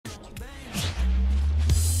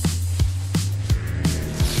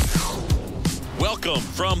Welcome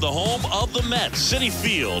from the home of the Mets, Citi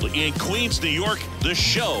Field in Queens, New York. The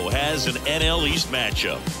Show has an NL East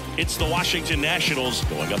matchup. It's the Washington Nationals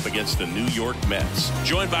going up against the New York Mets.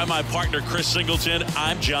 Joined by my partner, Chris Singleton,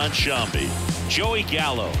 I'm John Sciambi. Joey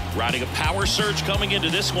Gallo riding a power surge coming into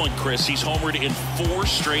this one, Chris. He's homered in 4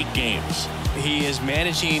 straight games. He is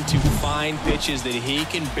managing to find pitches that he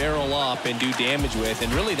can barrel up and do damage with,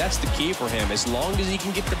 and really that's the key for him. As long as he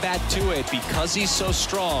can get the bat to it, because he's so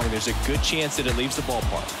strong, there's a good chance that it leaves the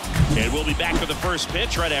ballpark. And we'll be back for the first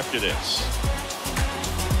pitch right after this.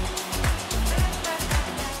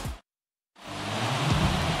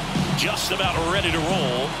 Just about ready to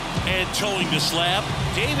roll and towing the slab,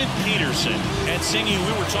 David Peterson. And Singy,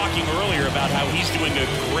 we were talking earlier about how he's doing a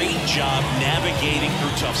great job navigating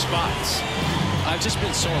through tough spots. I've just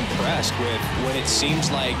been so impressed with when it seems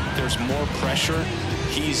like there's more pressure,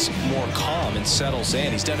 he's more calm and settles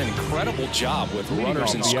in. He's done an incredible job with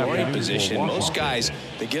runners in scoring position. Most guys,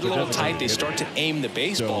 they get a little tight, they start to aim the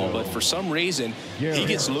baseball, but for some reason, he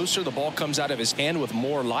gets looser, the ball comes out of his hand with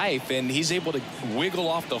more life, and he's able to wiggle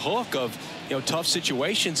off the hook of tough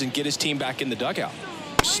situations and get his team back in the dugout.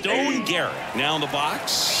 Stone Garrett now in the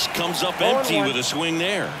box, comes up empty with a swing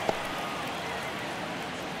there.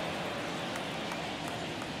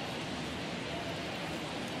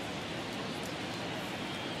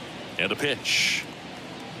 And a pitch.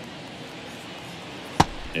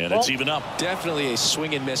 And it's even up. Definitely a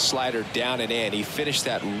swing and miss slider down and in. He finished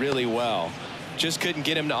that really well. Just couldn't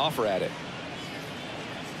get him to offer at it.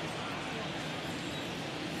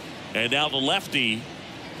 And now the lefty.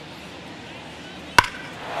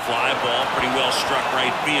 Fly ball, pretty well struck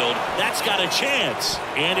right field. That's got a chance.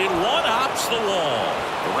 And it one-hops the wall.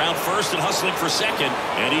 Around first and hustling for second.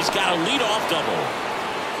 And he's got a leadoff double.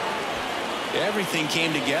 Everything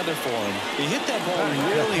came together for him. He hit that ball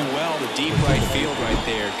really well to deep right field right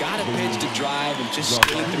there. Got a pitch to drive and just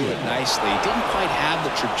skated through it nicely. Didn't quite have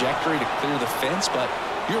the trajectory to clear the fence, but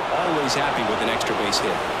you're always happy with an extra base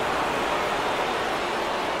hit.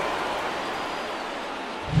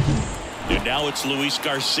 And now it's Luis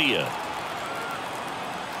Garcia.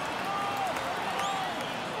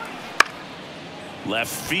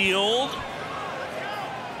 Left field.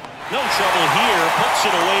 No trouble here. Puts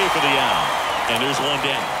it away for the out. And there's one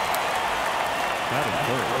down.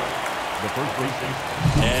 The first baseman.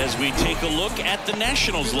 As we take a look at the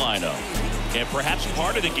Nationals lineup. And perhaps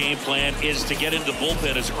part of the game plan is to get into the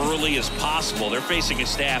bullpen as early as possible. They're facing a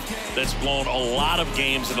staff that's blown a lot of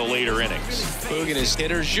games in the later innings. Boog and his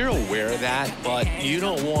hitters, you're aware of that, but you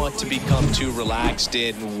don't want to become too relaxed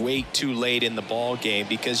and wait too late in the ball game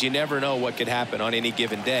because you never know what could happen on any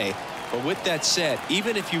given day. But with that said,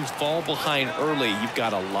 even if you fall behind early, you've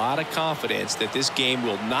got a lot of confidence that this game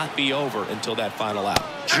will not be over until that final out.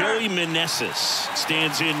 Joey Meneses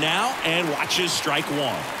stands in now and watches strike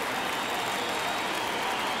one.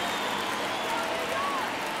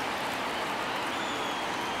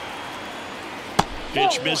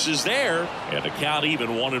 Pitch misses there, and the count even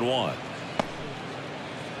 1-1.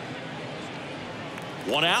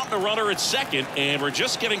 One out and a runner at second, and we're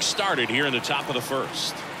just getting started here in the top of the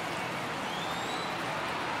first.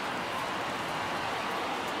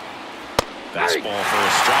 Fastball for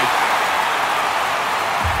a strike.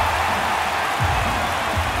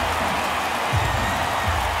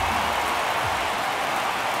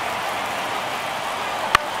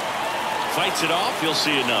 Fights it off, you'll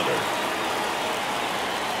see another.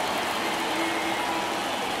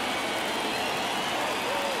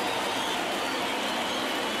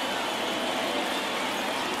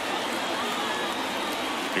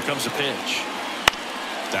 Here comes a pitch.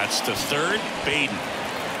 That's to third. Baden.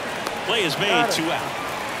 Play is made, 2 out.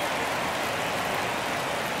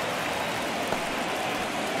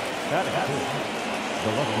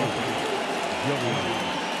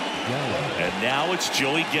 And now it's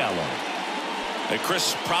Joey Gallo. And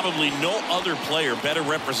Chris, probably no other player better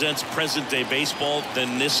represents present-day baseball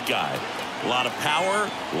than this guy. A lot of power,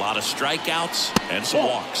 a lot of strikeouts, and some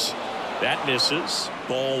walks. That misses.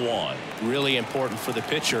 Ball 1. Really important for the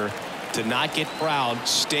pitcher to not get proud,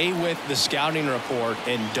 stay with the scouting report,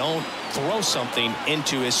 and don't throw something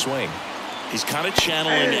into his swing. He's kind of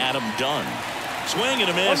channeling Adam Dunn. Swing and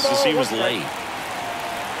a miss as he was late.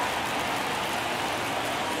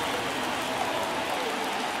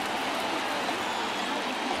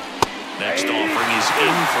 Next offering is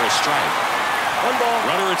in for a strike.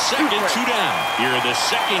 Runner at second, 2 down. Here in the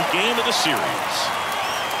second game of the series.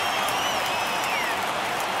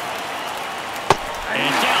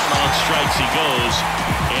 And down on strikes he goes,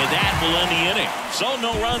 and that will end the inning. So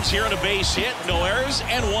no runs here on a base hit, no errors,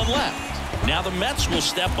 and 1 left. Now the Mets will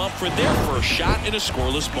step up for their first shot in a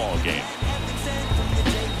scoreless ball game.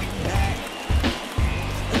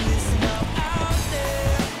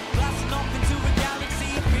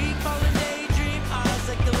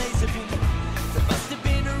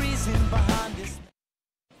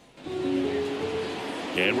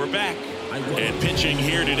 we're back. And pitching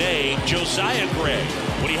here today, Josiah Gray.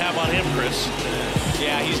 What do you have on him, Chris?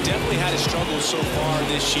 Yeah, he's definitely had his struggles so far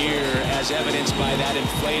this year, as evidenced by that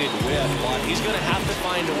inflated whip. But he's going to have to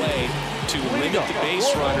find a way to limit the base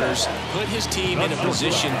runners, put his team in a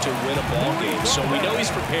position to win a ball game. So we know he's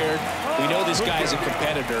prepared. We know this guy's a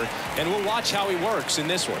competitor, and we'll watch how he works in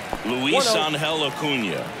this one. Luis Angel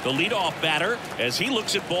Acuna, the leadoff batter, as he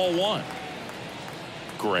looks at ball one.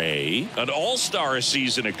 Gray, an all-star a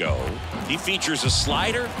season ago. He features a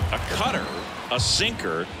slider, a cutter, a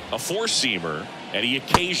sinker, a four-seamer, and he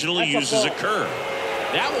occasionally uses a curve.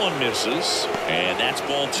 That one misses, and that's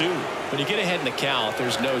ball two. When you get ahead in the count,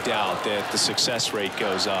 there's no doubt that the success rate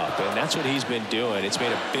goes up, and that's what he's been doing. It's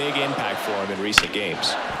made a big impact for him in recent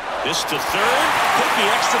games. This to third, could be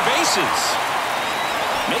extra bases.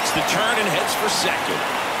 Makes the turn and heads for second.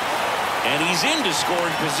 And he's into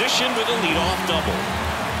scoring position with a leadoff double.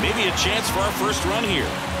 Maybe a chance for our first run here.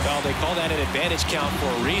 Well, they call that an advantage count for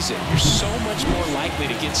a reason. You're so much more likely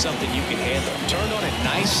to get something you can handle. Turned on it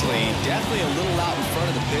nicely, definitely a little out in front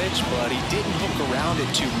of the pitch, but he didn't hook around it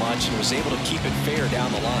too much and was able to keep it fair down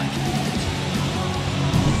the line.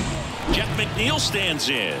 Jeff McNeil stands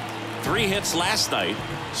in. 3 hits last night,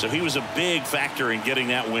 so he was a big factor in getting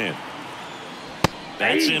that win.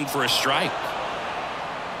 That's in for a strike.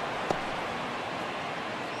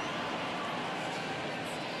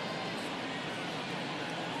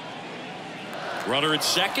 Runner at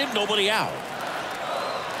second, nobody out.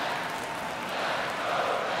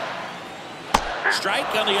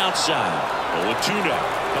 Strike on the outside. 0-2 now.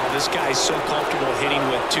 Oh, this guy's so comfortable hitting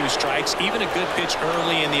with 2 strikes. Even a good pitch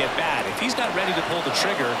early in the at-bat. If he's not ready to pull the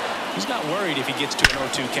trigger, he's not worried if he gets to an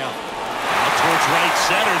 0-2 count. Out towards right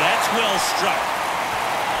center. That's well struck.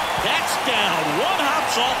 That's down. One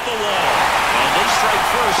hops off the wall. And they strike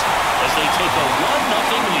first as they take a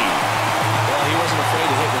 1-0 lead. Well, he wasn't afraid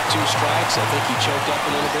to hit with 2 strikes. I think he choked up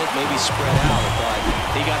a little bit, maybe spread out, but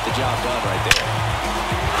he got the job done right there.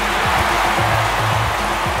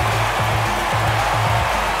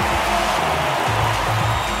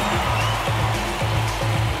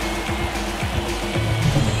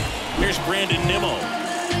 Here's Brandon Nimmo.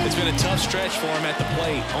 It's been a tough stretch for him at the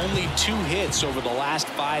plate. Only 2 hits over the last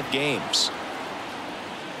 5 games.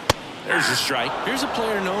 There's a strike. Here's a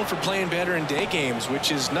player known for playing better in day games,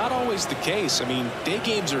 which is not always the case. I mean, day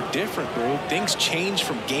games are different, bro. Things change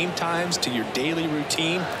from game times to your daily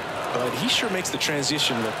routine, but he sure makes the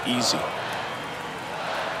transition look easy.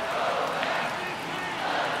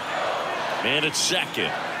 Man at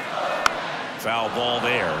second. Foul ball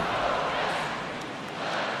there.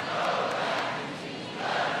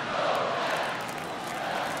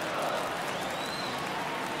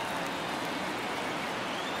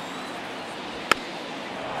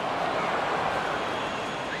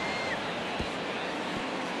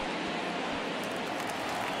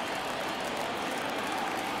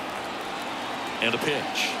 And a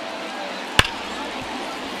pitch.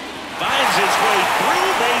 Finds his way through,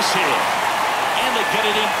 base hit. And they get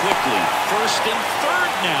it in quickly. First and third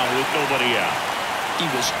now with nobody out. He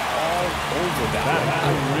was all over that one. I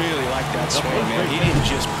really like that swing, man. He didn't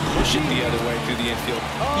just push it the other way through the infield.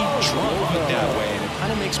 He drove it that way, and it kind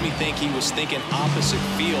of makes me think he was thinking opposite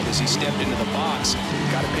field as he stepped into the box.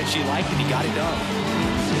 Got a pitch he liked, and he got it done.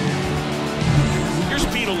 Here's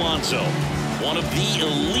Pete Alonso, one of the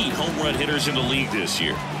elite home run hitters in the league this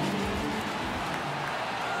year.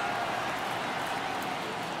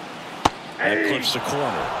 And clips the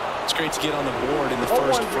corner. It's great to get on the board in the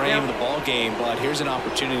first frame of the ball game, but here's an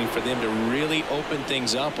opportunity for them to really open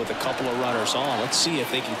things up with a couple of runners on. Let's see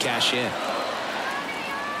if they can cash in.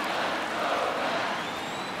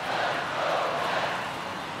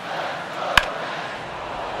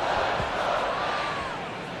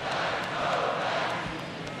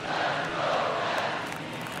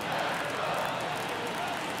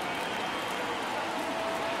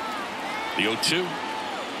 The 0-2.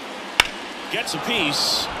 Gets a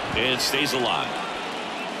piece and stays alive.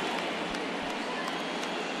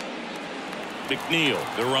 McNeil,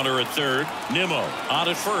 the runner at third. Nimmo on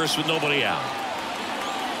at first with nobody out.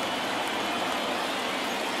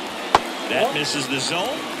 That misses the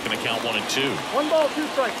zone. Going to count 1 and 2. 1 ball, 2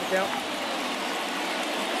 strikes to count.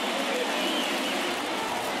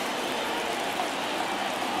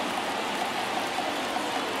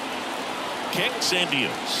 Kicks and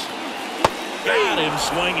deals. Got him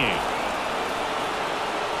swinging.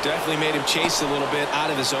 Definitely made him chase a little bit out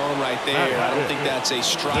of his zone right there. I don't think that's a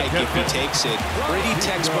strike if he takes it. Pretty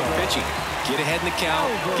textbook pitching. Get ahead in the count,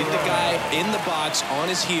 get the guy in the box on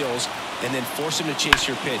his heels, and then force him to chase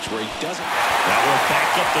your pitch where he doesn't. That one back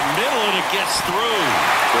up the middle, and it gets through.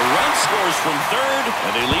 The run scores from third,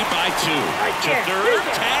 and they lead by 2. To third,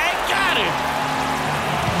 tag, got it.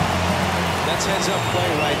 That's heads-up play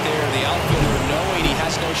right there. The outfielder knowing he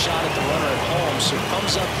has no shot at the runner at home, so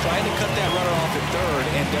comes up trying to cut that runner off at third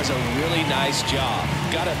and does a really nice job.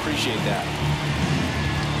 Got to appreciate that.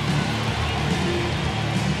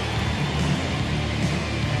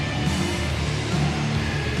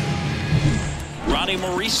 Ronnie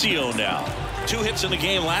Mauricio now. 2 hits in the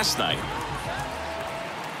game last night.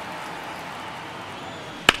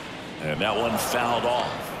 And that one fouled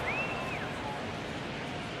off.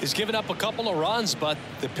 He's given up a couple of runs, but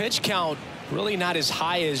the pitch count really not as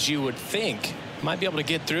high as you would think. Might be able to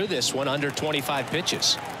get through this one under 25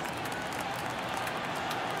 pitches.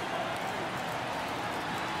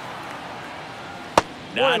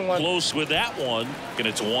 Not close with that one, and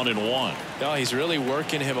it's 1-1. No, he's really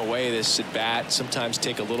working him away this at bat. Sometimes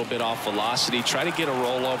take a little bit off velocity, try to get a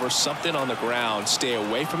rollover, something on the ground, stay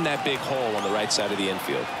away from that big hole on the right side of the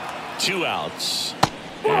infield. 2 outs.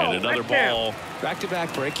 And another ball.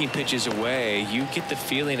 Back-to-back breaking pitches away, you get the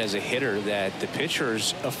feeling as a hitter that the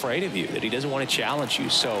pitcher's afraid of you, that he doesn't want to challenge you.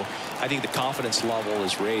 So I think the confidence level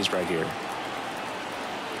is raised right here.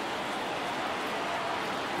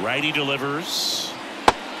 Righty delivers.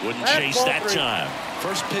 Wouldn't chase that time.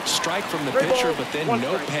 First pitch strike from the pitcher, but then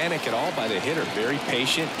no panic at all by the hitter. Very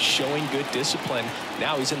patient, showing good discipline.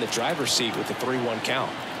 Now he's in the driver's seat with a 3-1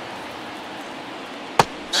 count.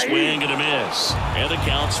 Swing and a miss. And the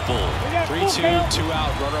count's full. 3-2,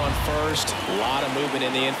 2-out, runner on first. A lot of movement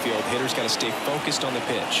in the infield. Hitter's got to stay focused on the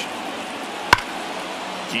pitch.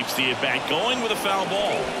 Keeps the at-bat going with a foul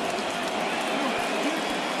ball.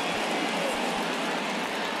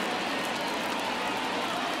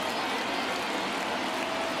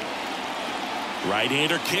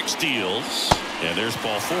 Right-hander kick steals. And there's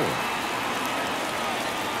ball 4.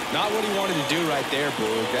 Not what he wanted to do right there,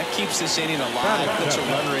 Boog. That keeps this inning alive, puts a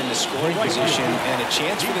runner in the scoring position, and a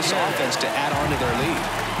chance for this offense to add on to their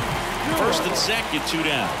lead. First and second, 2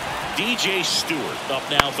 down. DJ Stewart up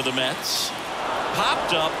now for the Mets.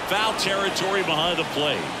 Popped up, foul territory behind the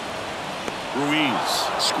plate. Ruiz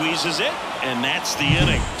squeezes it, and that's the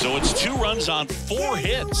inning. So it's 2 runs on 4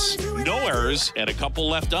 hits. No errors, and a couple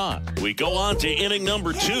left on. We go on to inning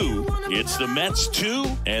number 2. It's the Mets 2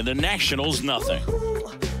 and the Nationals nothing.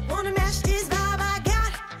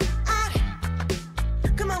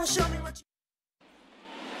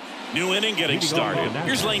 New inning getting started.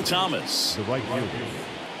 Here's Lane Thomas. The right fielder,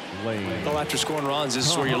 Lane. Well, after scoring runs, this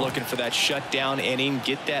is where you're looking for that shutdown inning.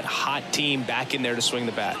 Get that hot team back in there to swing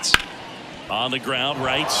the bats. On the ground,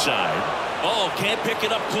 right side. Oh, can't pick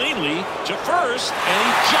it up cleanly to first, and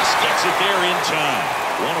he just gets it there in time.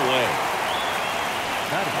 1 away.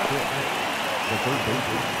 The third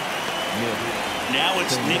baseman, Now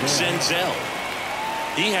it's Nick Senzel.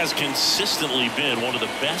 He has consistently been one of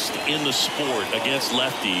the best in the sport against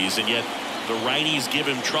lefties, and yet the righties give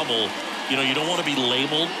him trouble. You know, you don't want to be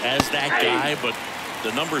labeled as that guy, but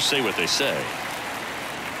the numbers say what they say.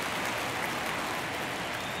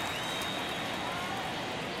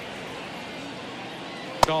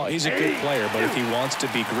 Oh, he's a good player, but if he wants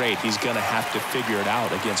to be great, he's going to have to figure it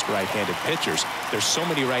out against right-handed pitchers. There's so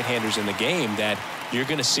many right-handers in the game that you're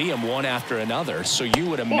going to see them one after another. So you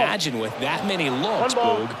would imagine with that many looks,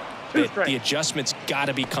 Boog, that the adjustment's got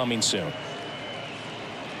to be coming soon.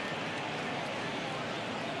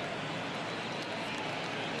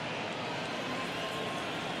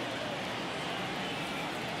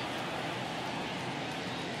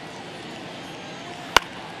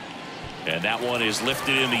 And that one is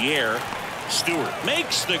lifted in the air. Stewart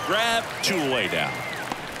makes the grab. 2 away now.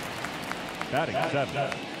 batting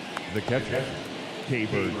 7, the catcher,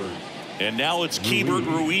 Pave. And now it's Keibert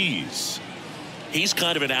Ruiz. He's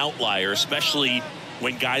kind of an outlier, especially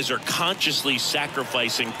when guys are consciously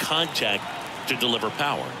sacrificing contact to deliver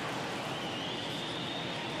power.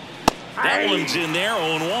 That one's in there,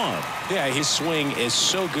 0-1. Yeah, his swing is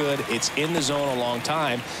so good. It's in the zone a long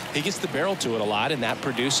time. He gets the barrel to it a lot, and that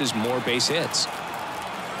produces more base hits.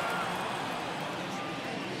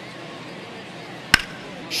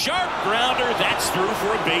 Sharp grounder. That's through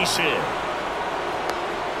for a base hit.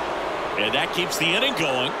 And that keeps the inning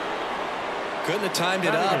going. Couldn't have timed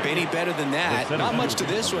it up any better than that. Not much to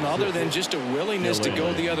this one other than just a willingness to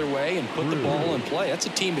go the other way and put the ball in play. That's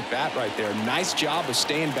a team at bat right there. Nice job of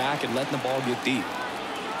staying back and letting the ball get deep.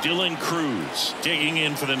 Dylan Cruz digging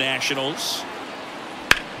in for the Nationals.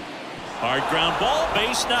 Hard ground ball,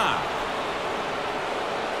 base knock.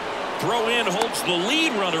 Throw in holds the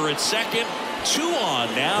lead runner at second. 2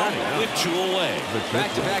 on now with 2 away.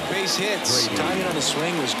 Back-to-back base hits. Timing on the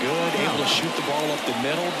swing was good. Able to shoot the ball up the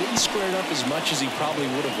middle. Didn't square it up as much as he probably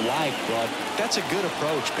would have liked, but that's a good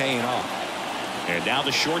approach paying off. And now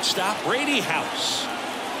the shortstop, Brady House.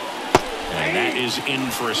 And that is in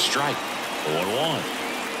for a strike. 0-1.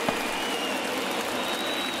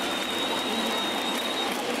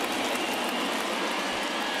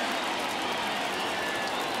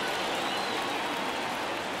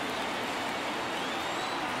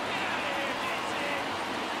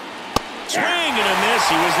 Swing and a miss.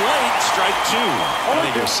 He was late. Strike 2. I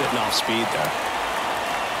think he was sitting off speed there.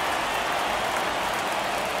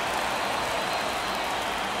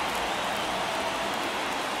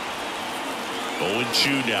 Oh, and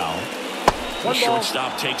 2 now. The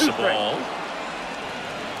shortstop takes the ball.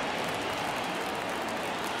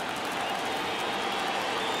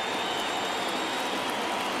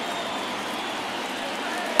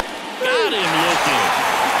 Got him looking.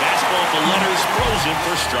 Fastball at the letters, frozen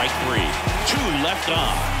for strike 3. 2 left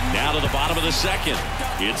on. Now to the bottom of the second.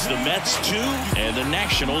 It's the Mets 2 and the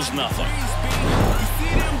Nationals nothing.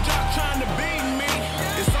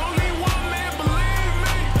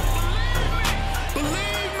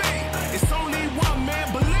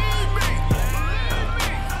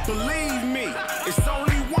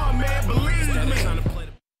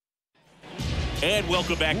 And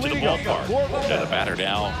welcome back to the ballpark. And the batter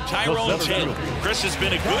now, Tyrone Taylor. Chris, has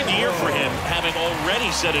been a good year for him, having already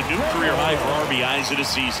set a new career high for RBIs in a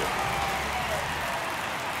season.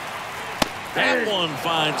 That one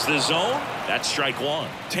finds the zone. That's strike 1.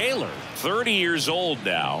 Taylor, 30 years old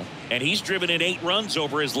now, and he's driven in 8 runs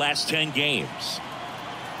over his last 10 games.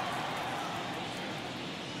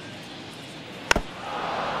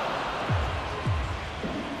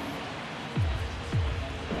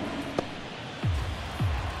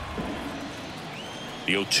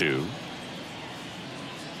 The 0-2.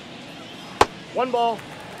 1 ball,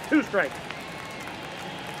 2 strikes.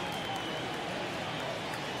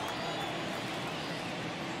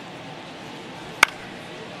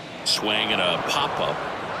 Swing and a pop-up.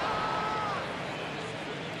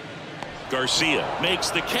 Garcia makes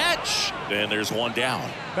the catch. And there's 1 down.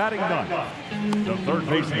 Batting ninth, the third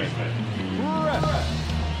baseman,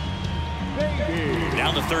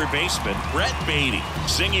 Down the third baseman, Brett Beatty.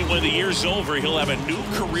 Singing when the year's over, he'll have a new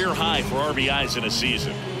career high for RBIs in a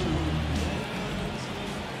season.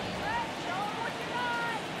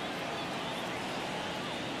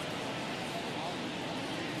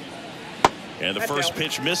 And the first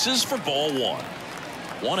pitch misses for ball 1.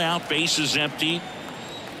 1 out, base is empty.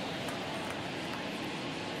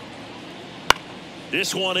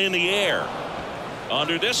 This one in the air.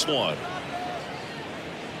 Under this one.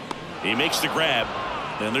 He makes the grab,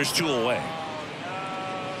 and there's 2 away.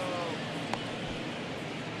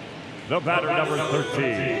 The batter, number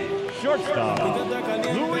 13, shortstop,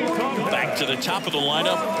 Back to the top of the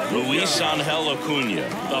lineup, Luis Angel Acuna.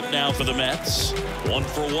 Up now for the Mets. 1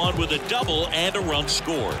 for 1 with a double and a run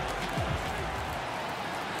scored.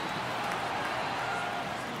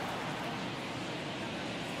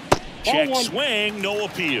 Check swing, no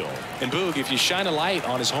appeal. And Boog, if you shine a light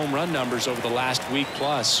on his home run numbers over the last week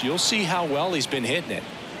plus, you'll see how well he's been hitting it.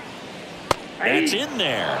 That's in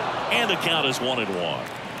there. And the count is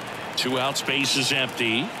 1-1. 2 out, space is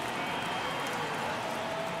empty.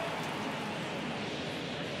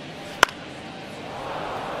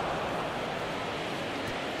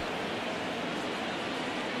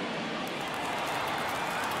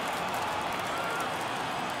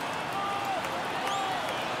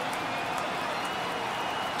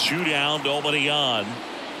 Two down, nobody on.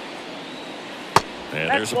 And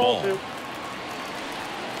there's a ball. That's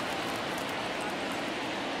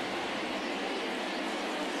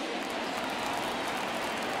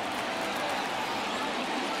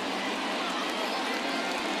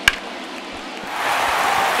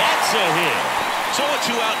a hit. So a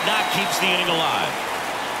 2-out knock keeps the inning alive.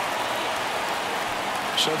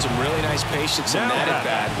 Showed some really nice patience in that at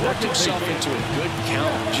bat. Worked himself into a good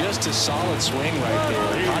count. Just a solid swing right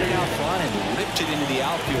there. Caught it out front and ripped it into the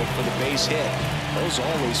outfield for the base hit. Those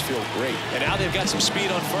always feel great. And now they've got some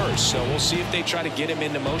speed on first, so we'll see if they try to get him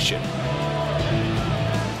into motion.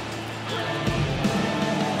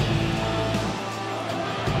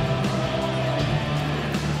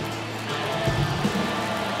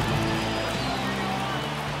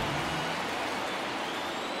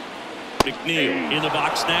 McNeil in the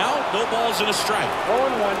box now. No balls and a strike.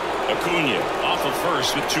 0-1. Acuna off of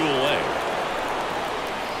first with 2 away.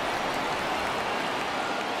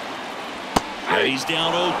 And he's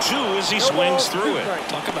down 0-2 as he swings through it.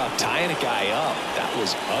 Talk about tying a guy up. That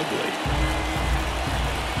was ugly.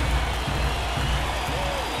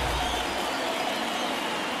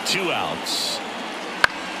 2 outs.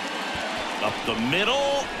 Up the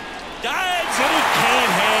middle. Dives, and he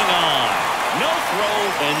can't hang on. No throw,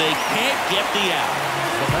 and they can't get the out.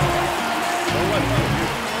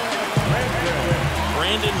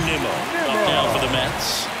 Brandon Nimmo up now for the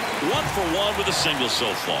Mets. 1 for 1 with a single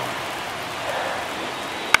so far.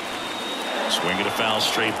 Swinging a foul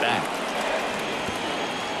straight back.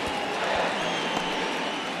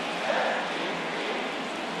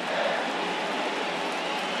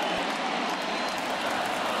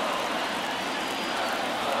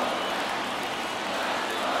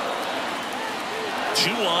 Two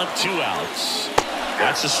on, 2 outs.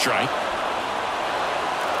 That's a strike.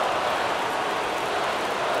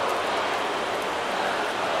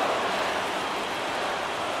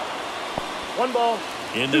 One ball.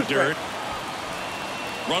 In the dirt.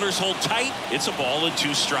 Runners hold tight. It's a ball and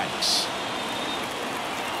 2 strikes.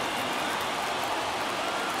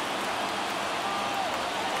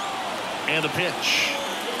 And the pitch.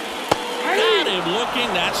 Got him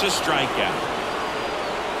looking. That's a strikeout.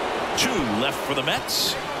 2 left for the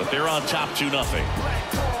Mets, but they're on top 2-0.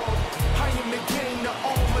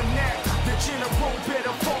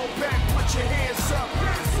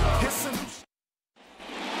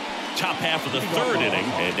 Top half of the 3rd inning,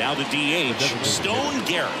 and now the DH, Stone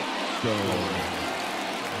Garrett.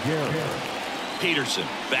 Peterson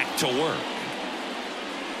back to work.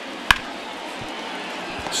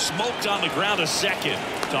 Smoked on the ground to second.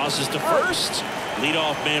 Tosses to first.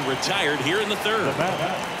 Leadoff man retired here in the 3rd.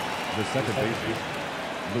 The second baseman,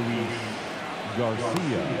 Luis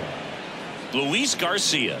Garcia. Luis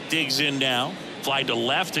Garcia digs in now. Fly to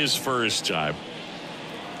left his first time.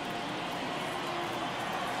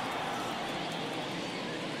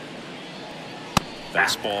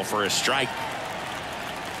 Fastball for a strike.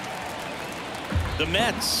 The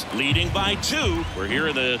Mets leading by 2. We're here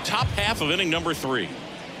in the top half of inning number 3.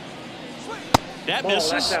 That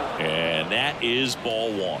misses, and that is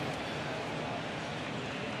ball 1.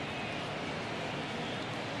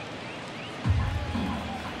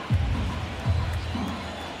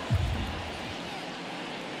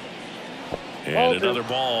 And another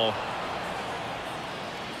ball.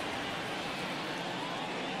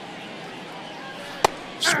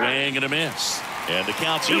 Swing and a miss. And the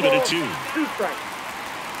count's even at 2. 2 strikes.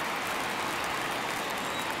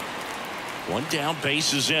 1 down,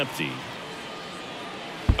 base is empty.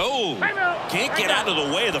 Oh, can't get out of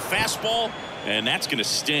the way of the fastball, and that's going to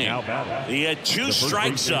sting. He had 2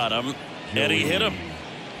 strikes on him, and he hit him.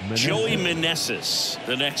 Joey Meneses,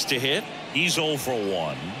 the next to hit. He's 0 for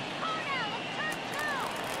 1.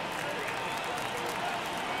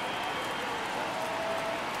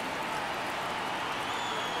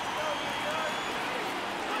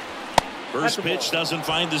 First pitch doesn't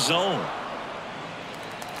find the zone.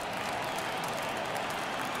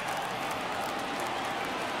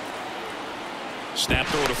 Snap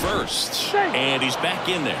throw to first, and he's back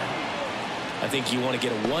in there. I think you want to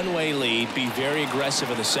get a one-way lead, be very aggressive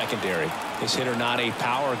in the secondary. This hitter not a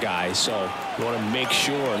power guy, so you want to make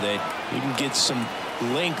sure that you can get some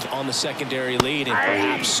length on the secondary lead and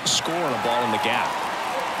perhaps score on a ball in the gap.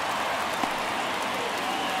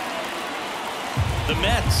 The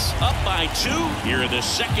Mets up by 2 here in the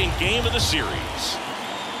 2nd game of the series.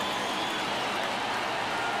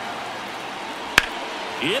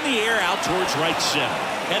 In the air out towards right center.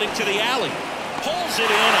 Heading to the alley. Pulls it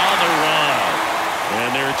in on the run.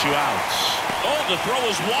 And there are 2 outs. Oh, the throw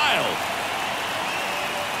is wild.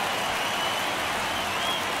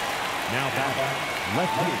 Now back,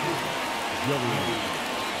 left field,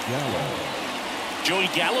 Joey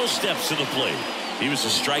Gallo steps to the plate. He was a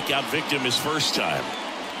strikeout victim his first time.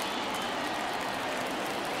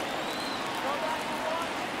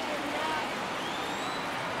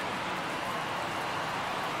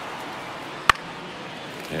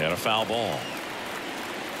 And a foul ball.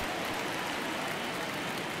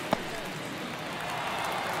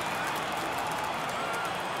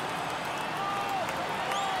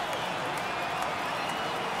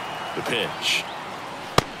 The pitch.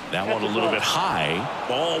 That one a little bit high.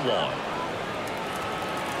 Ball 1.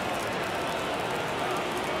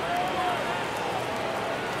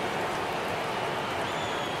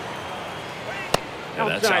 And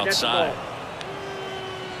that's outside.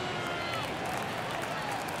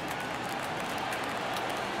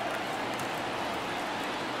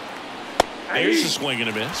 There's a swing and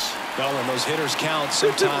a miss. Well, when those hitters count,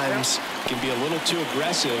 sometimes can be a little too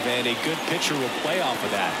aggressive, and a good pitcher will play off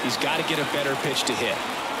of that. He's got to get a better pitch to hit.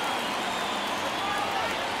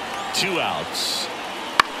 2 outs.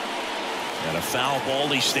 And a foul ball.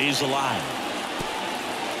 He stays alive.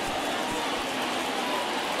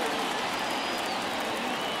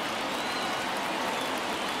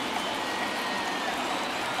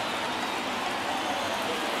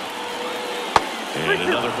 And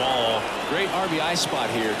another ball. Great RBI spot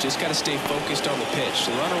here. Just got to stay focused on the pitch.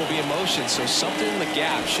 The runner will be in motion, so something in the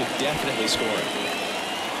gap should definitely score it.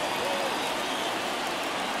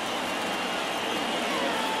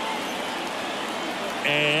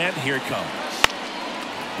 And here it comes.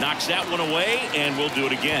 Knocks that one away, and we'll do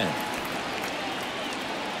it again.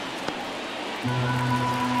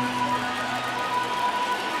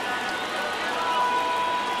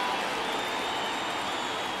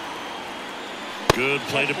 Good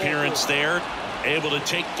plate appearance there. Able to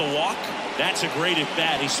take the walk. That's a great at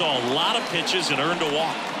bat. He saw a lot of pitches and earned a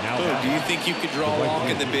walk. Do you think you could draw a walk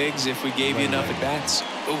in the bigs if we gave you enough at bats?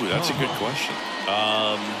 Oh, that's a good question.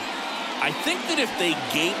 I think that if they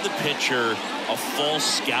gave the pitcher a full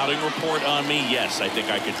scouting report on me, yes, I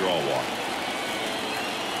think I could draw a walk.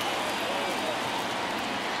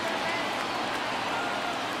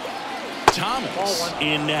 Thomas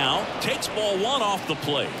in now. Takes ball 1 off the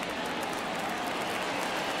plate.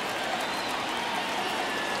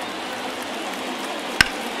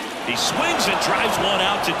 He swings and drives one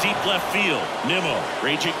out to deep left field. Nimmo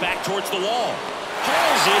raging back towards the wall.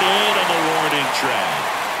 Hauls it in on the warning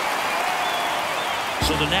track.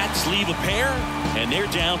 So the Nats leave a pair, and they're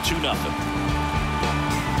down 2-0.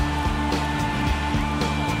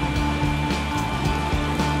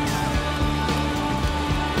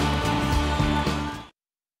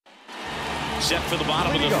 Set for the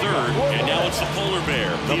bottom of the 3rd, and now it's the polar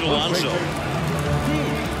bear, Pete Alonso.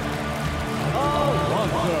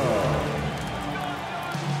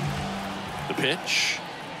 The pitch.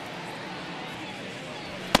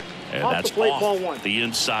 And that's off the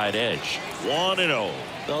inside edge. 1-0.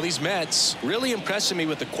 Well, these Mets really impressing me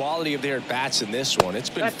with the quality of their at-bats in this one. It's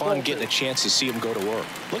been fun getting a chance to see them go to work.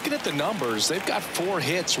 Looking at the numbers, they've got 4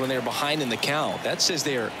 hits when they're behind in the count. That says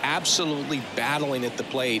they are absolutely battling at the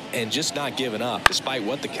plate and just not giving up, despite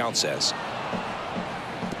what the count says.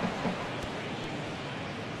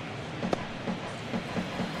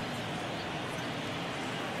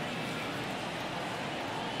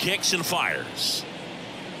 Kicks and fires.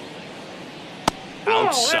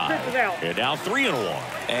 Outside. And now 3-1.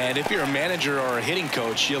 And if you're a manager or a hitting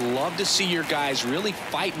coach, you love to see your guys really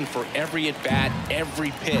fighting for every at-bat,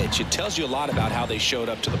 every pitch. It tells you a lot about how they showed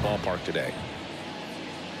up to the ballpark today.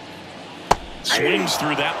 Swings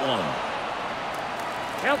through that one.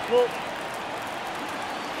 Helpful.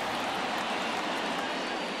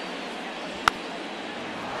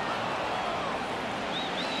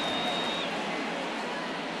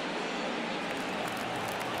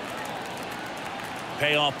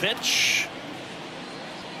 Payoff pitch.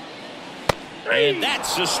 And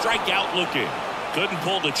that's a strikeout looking. Couldn't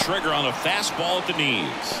pull the trigger on a fastball at the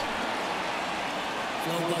knees.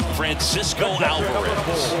 Francisco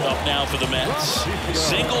Alvarez up now for the Mets.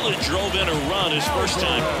 Singleton drove in a run his first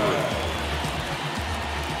time through.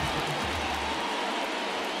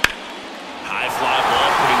 High fly ball,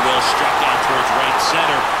 pretty well struck out towards right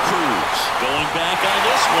center. Cruz going back on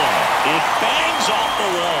this one. It bangs off the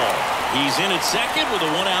wall. He's in at second with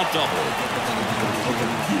a 1-out double.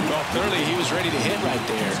 Well, clearly he was ready to hit right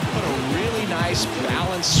there. Put a really nice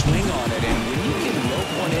balanced swing on it. And when you can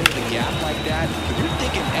rope one into the gap like that, you're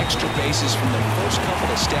thinking extra bases from the first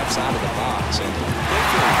couple of steps out of the box. And they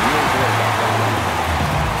feel real good about that.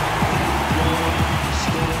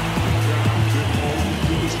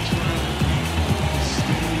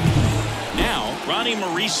 Now, Ronnie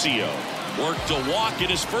Mauricio worked a walk in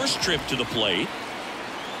his first trip to the plate.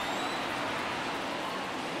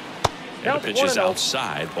 And the pitch is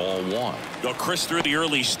outside, ball 1. Well, Chris, through the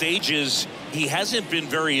early stages, he hasn't been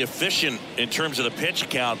very efficient in terms of the pitch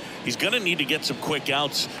count. He's going to need to get some quick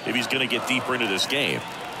outs if he's going to get deeper into this game.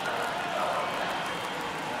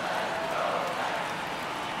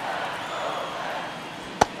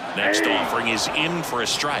 Next offering is in for a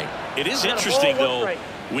strike. It is interesting, though,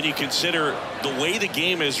 when you consider the way the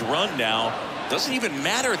game is run now. Doesn't even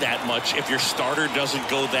matter that much if your starter doesn't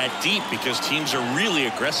go that deep, because teams are really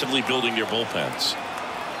aggressively building their bullpens.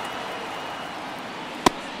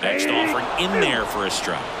 Next offering in there for a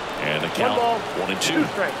strike. And the count 1-2.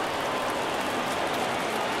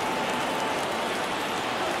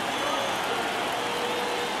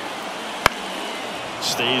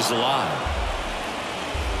 Stays alive.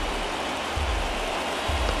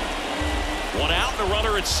 1 out and a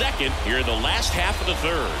runner at second here in the last half of the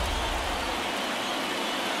 3rd.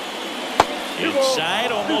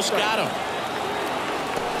 Inside, almost got him.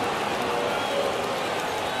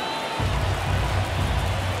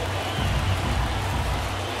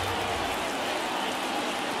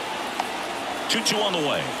 2-2 on the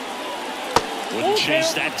way. Wouldn't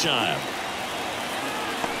chase that time.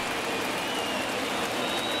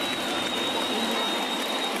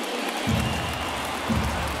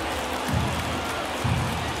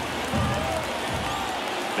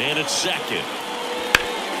 Man at second.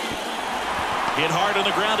 Hit hard on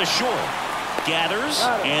the ground to short. Gathers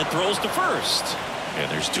and throws to first. And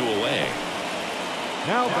there's 2 away.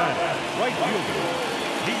 Now batting, right fielder,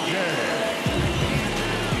 DJ.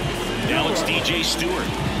 Now it's DJ Stewart.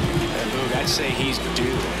 And Boog, I'd say he's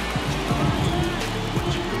due.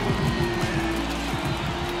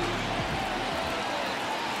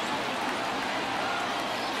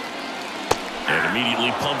 And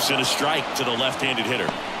immediately pumps in a strike to the left-handed hitter.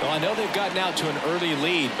 Well, I know they've gotten out to an early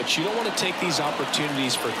lead, but you don't want to take these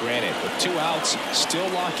opportunities for granted. With 2 outs, still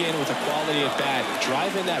lock in with a quality at bat,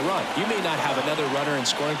 drive in that run. You may not have another runner in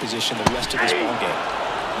scoring position the rest of this ballgame.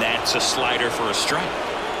 That's a slider for a strike.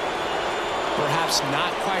 Perhaps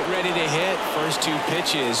not quite ready to hit. First 2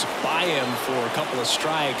 pitches by him for a couple of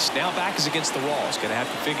strikes. Now back is against the wall. He's going to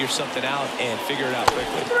have to figure something out and figure it out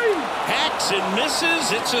quickly. Hacks and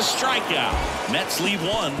misses. It's a strikeout. Mets lead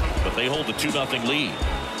 1, but they hold a 2-0 lead.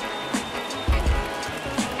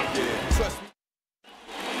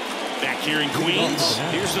 Back here in Queens,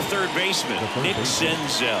 here's the third baseman, Nick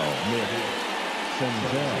Senzel.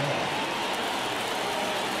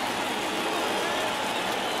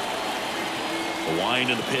 The wind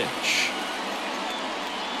and the pitch.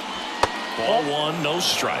 Ball 1, no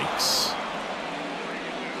strikes.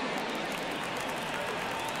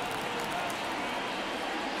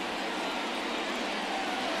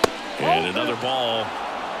 And another ball.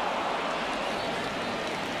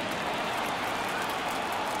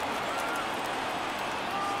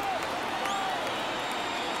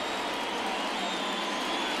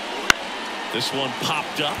 This one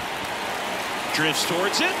popped up. Drifts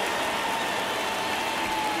towards it.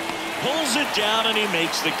 Pulls it down and he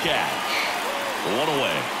makes the catch. 1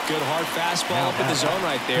 away. Good hard fastball up in the zone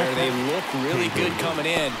right there. They look really good coming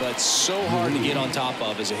in, but so hard to get on top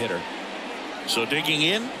of as a hitter. So digging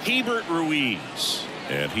in, Hebert Ruiz.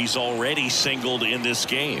 And he's already singled in this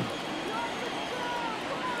game.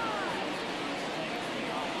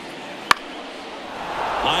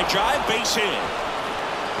 Line drive, base hit.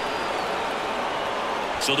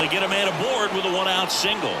 So they get a man aboard with a 1-out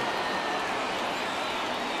single.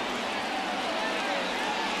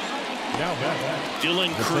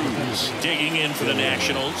 Dylan Cruz digging in for the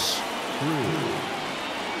Nationals.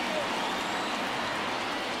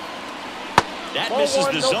 That misses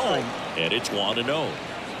the zone, and it's 1-0.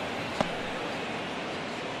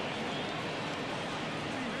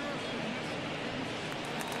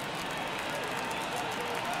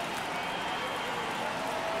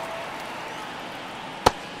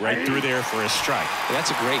 Right through there for a strike. That's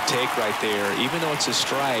a great take right there. Even though it's a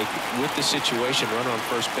strike, with the situation, runner on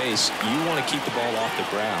first base, you want to keep the ball off the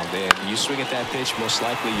ground. And you swing at that pitch, most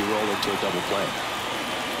likely you roll into a double play.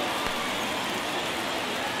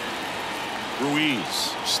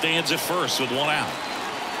 Ruiz stands at first with 1 out.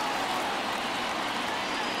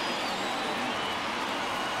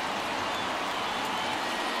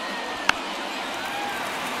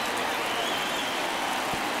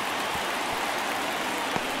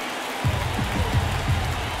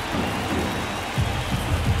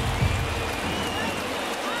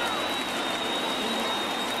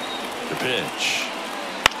 Pitch.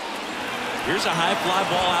 Here's a high fly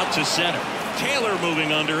ball out to center. Taylor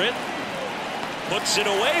moving under it. Puts it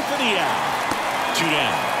away for the out. 2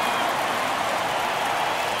 down.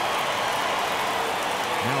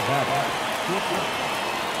 Now batting,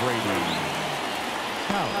 Brady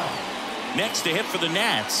House. Next to hit for the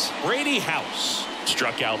Nats, Brady House.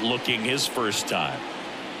 Struck out looking his first time.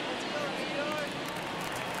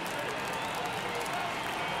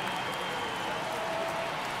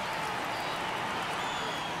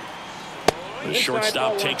 The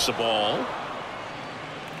shortstop takes the ball.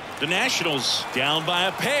 The Nationals down by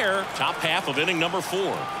a pair. Top half of inning number 4.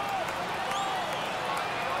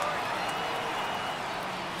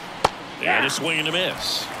 And a swing and a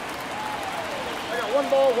miss. I got 1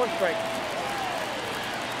 ball, 1 strike.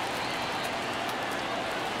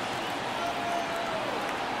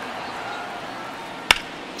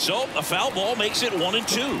 So a foul ball makes it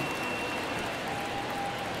 1-2.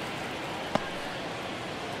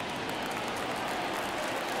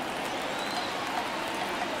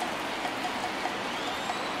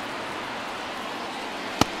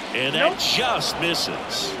 And that just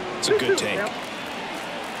misses. It's a good take.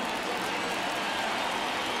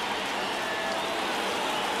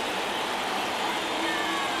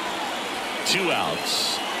 2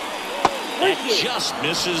 outs. That just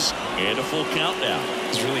misses, and a full count now.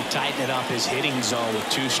 He's really tightening up his hitting zone with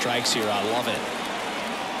 2 strikes here. I love it.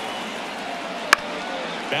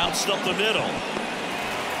 Bounced up the middle.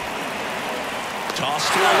 Toss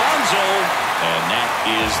to Alonso, and that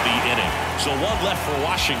is the inning. So 1 left for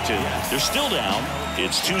Washington. They're still down.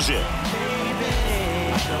 It's 2-0.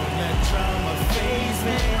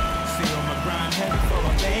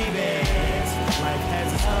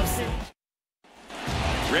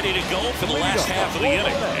 Ready to go for the last half of the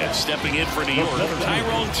inning. And stepping in for New York,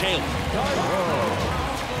 Tyrone Taylor.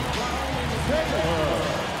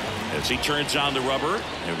 As he turns on the rubber,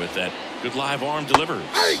 and with that good live arm delivers.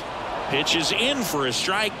 Pitch is in for a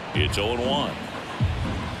strike. It's 0-1.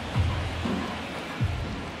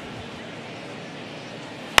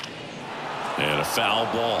 And a foul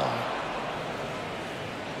ball.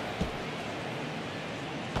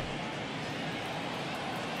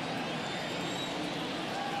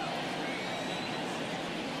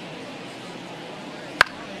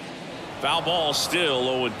 Foul ball, still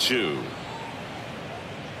 0-2.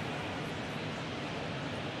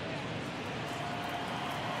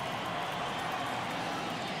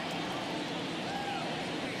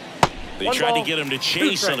 They tried to get him to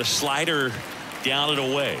chase on a slider down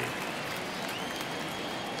and away.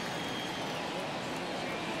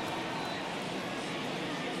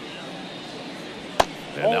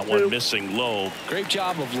 And that one missing low. Great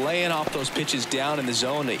job of laying off those pitches down in the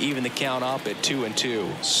zone to even the count up at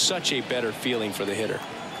 2-2. Such a better feeling for the hitter.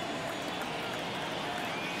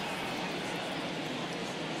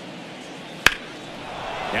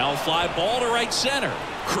 Now a fly ball to right center.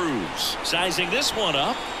 Cruz sizing this one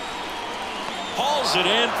up. Hauls it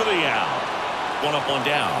in for the out. 1 up, 1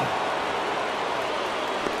 down.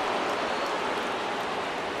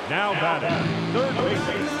 Now batting, third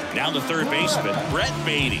baseman. Now the third baseman, Brett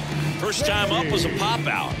Beatty. First time up was a pop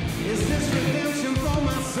out. Is this redemption for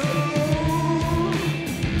my soul?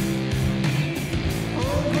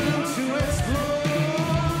 Open to explore.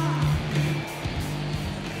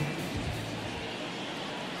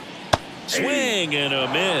 Swing and a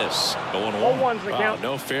miss. Going 0-1's the Wow, count.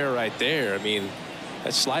 no fair right there. I mean,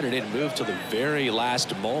 that slider didn't move till the very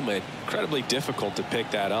last moment. Incredibly difficult to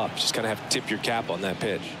pick that up. Just kind of have to tip your cap on that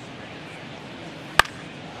pitch.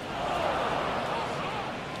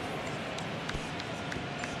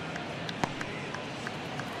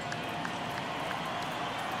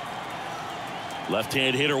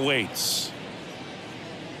 Left-hand hitter waits.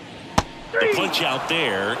 The punch out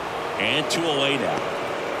there, and 2 away now.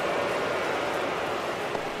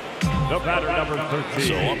 The batter, number 13.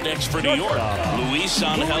 So up next for New York, Luis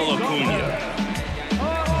Angel Acuna.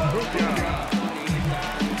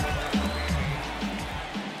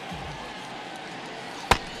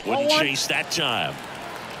 Wouldn't chase that time.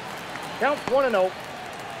 Counts 1-0.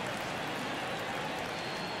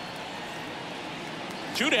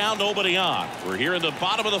 2 down, nobody on. We're here in the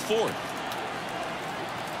bottom of the 4th.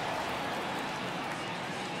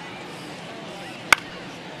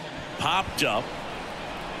 Popped up.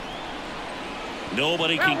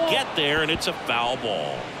 Nobody can get there, and it's a foul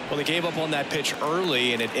ball. Well, they gave up on that pitch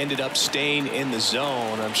early, and it ended up staying in the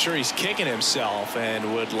zone. I'm sure he's kicking himself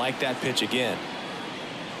and would like that pitch again.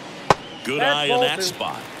 Good eye in that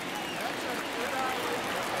spot.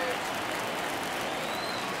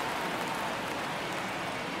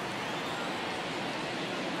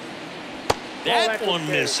 That one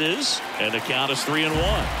misses, and the count is 3-1.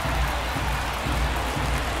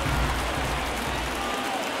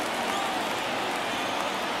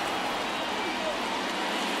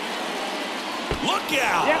 Look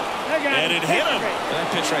out! And it hit him.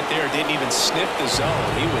 That pitch right there didn't even sniff the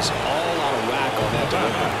zone. He was all out of whack on that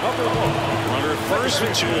delivery. Runner at first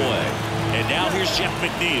with 2 away. And now here's Jeff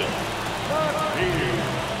McNeil.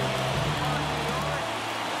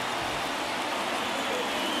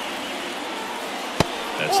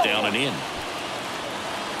 That's down and in.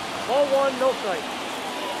 Ball 1, no strike.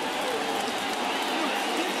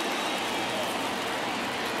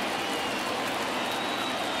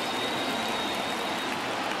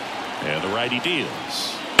 And the righty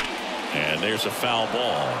deals. And there's a foul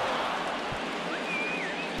ball.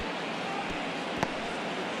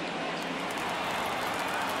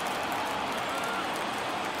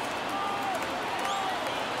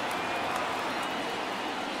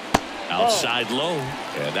 Outside low,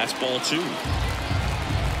 and that's ball 2.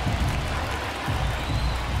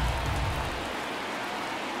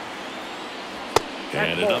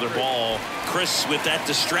 And another ball. Chris, with that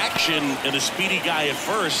distraction and a speedy guy at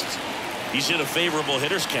first, he's in a favorable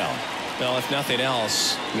hitter's count. Well, if nothing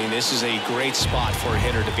else, I mean, this is a great spot for a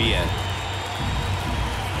hitter to be in.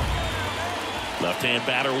 Left-hand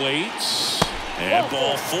batter waits. And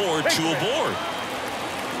ball 4, 2 aboard.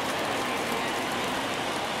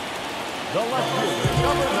 The left fielder,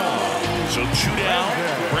 number 9. So 2 down.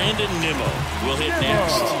 Brandon Nimmo will hit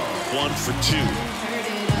next. 1 for 2.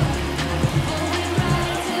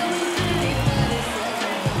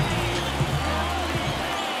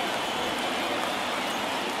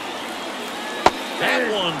 That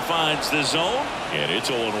one finds the zone, and it's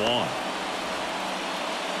 0-1.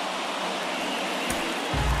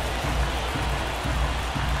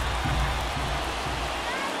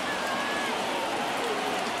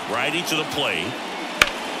 Righty to the plate.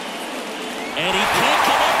 And he can't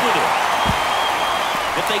come up with it.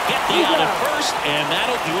 But they get the out at first, and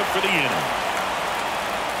that'll do it for the inning.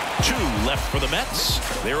 2 left for the Mets.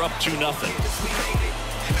 They're up 2-0.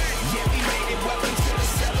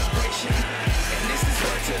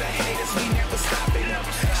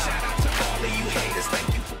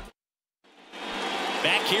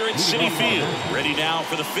 Back here at Citi Field, ready now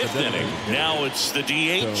for the 5th inning. Now it's the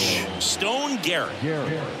DH, Stone Garrett.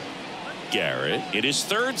 Garrett, in his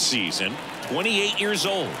 3rd season, 28 years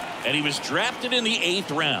old, and he was drafted in the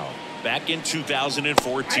 8th round back in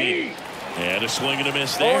 2014. And a swing and a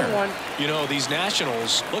miss there. You know, these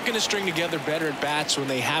Nationals looking to string together better at bats when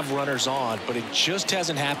they have runners on, but it just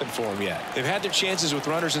hasn't happened for them yet. They've had their chances with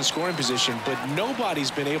runners in scoring position, but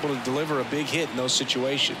nobody's been able to deliver a big hit in those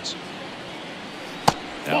situations.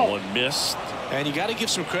 That one missed. And you got to give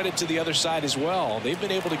some credit to the other side as well. They've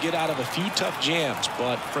been able to get out of a few tough jams,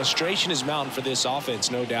 but frustration is mounting for this offense,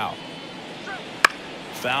 no doubt.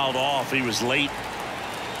 Fouled off. He was late.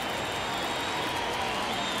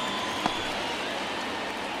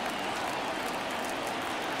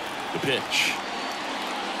 The pitch.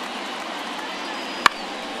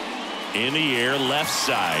 In the air, left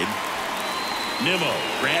side. Nimmo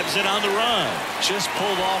grabs it on the run. Just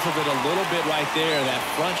pulled off of it a little bit right there. That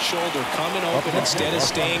front shoulder coming open instead of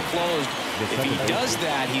staying closed. If he does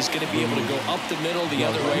that, he's going to be able to go up the middle the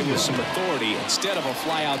other way with some authority instead of a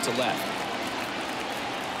fly out to left.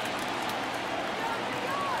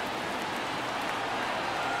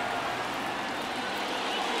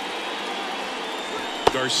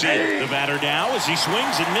 Garcia, the batter now as he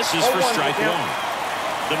swings and misses for strike 1.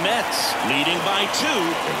 The Mets leading by 2,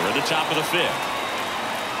 and we're at the top of the 5th.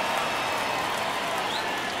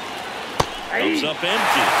 Comes up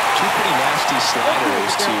empty. 2 pretty nasty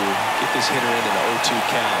sliders to get this hitter into the 0-2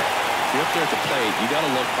 count. If you're up there at the plate, you got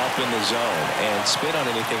to look up in the zone and spit on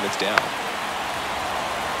anything that's down.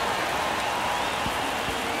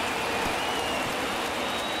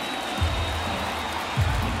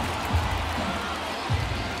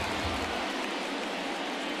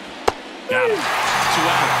 Got him. 2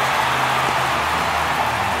 out.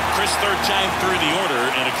 Chris, 3rd time through the order,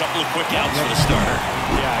 and a couple of quick outs for the starter.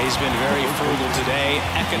 Yeah, he's been very frugal today,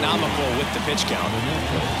 economical with the pitch count.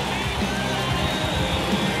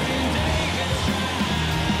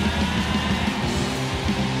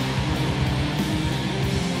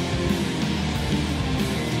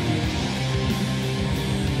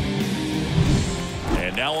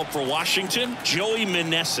 And now up for Washington, Joey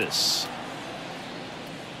Meneses.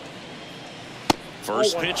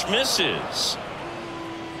 First pitch misses.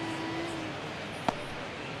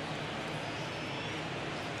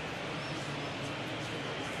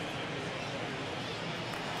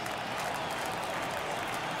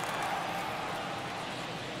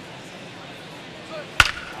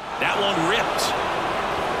 That one ripped.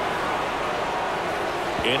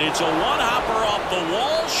 And it's a one-hopper off the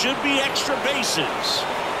wall. Should be extra bases.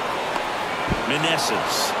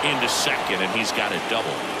 Meneses into second, and he's got a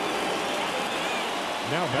double.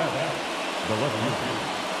 Now back, the left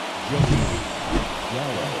fielder, Joey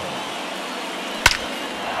Gallo.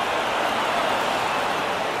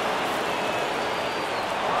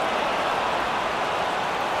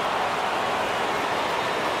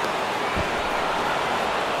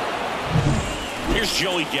 Here's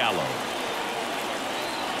Joey Gallo.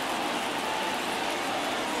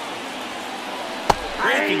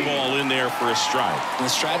 Breaking ball in there for a strike. The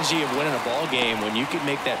strategy of winning a ball game, when you can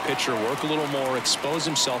make that pitcher work a little more, expose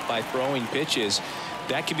himself by throwing pitches,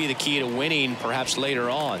 that could be the key to winning perhaps later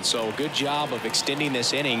on. So good job of extending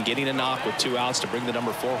this inning, getting a knock with 2 outs to bring the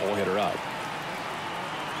number 4 hole hitter up.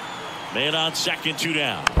 Man on second, 2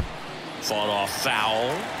 down. Fought off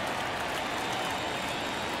foul.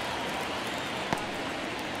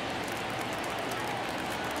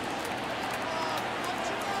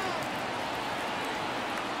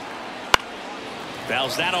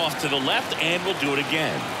 Fouls that off to the left, and will do it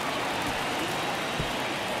again.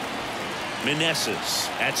 Meneses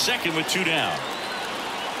at second with 2 down.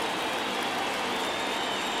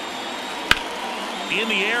 in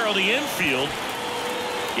the air on the infield.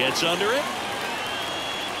 Gets under it.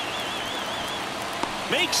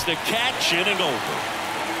 Makes the catch, inning over.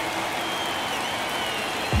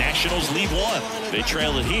 Nationals lead 1. They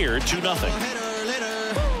trail it here 2-0.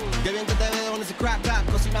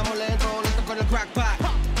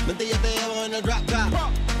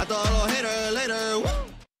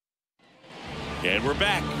 And we're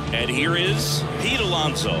back. And here is Pete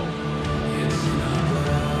Alonso.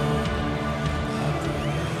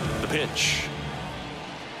 The pitch.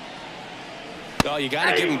 Well, you got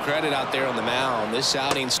to give him credit out there on the mound. This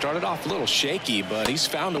outing started off a little shaky, but he's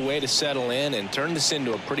found a way to settle in and turn this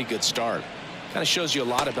into a pretty good start. Kind of shows you a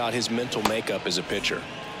lot about his mental makeup as a pitcher.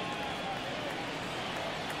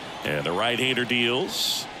 And the right-hander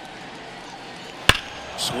deals.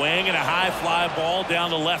 Swing and a high fly ball down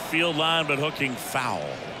the left field line, but hooking foul.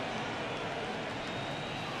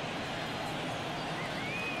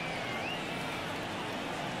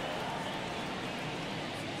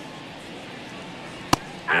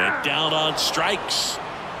 And down on strikes.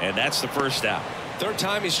 And that's the first out. Third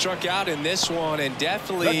time he struck out in this one, and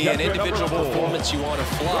definitely an individual performance you want to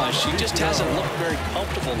flush. He just hasn't looked very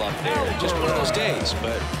comfortable up there. Just one of those days.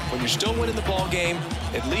 But when you're still winning the ball game,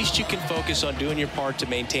 at least you can focus on doing your part to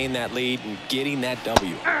maintain that lead and getting that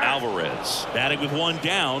W. Alvarez, batting with 1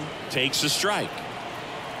 down, takes a strike.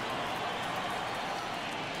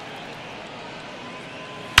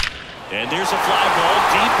 And there's a fly ball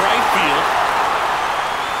deep right field.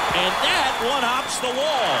 And that one hops the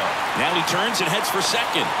wall. Now he turns and heads for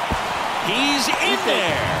second. He's in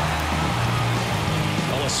there.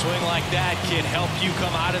 Well, a swing like that can help you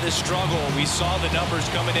come out of the struggle. We saw the numbers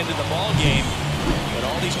coming into the ball game, but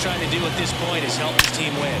all he's trying to do at this point is help his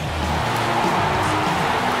team win.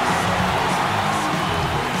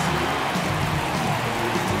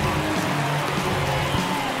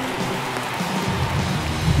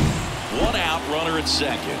 1 out, runner at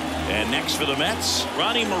second. And next for the Mets,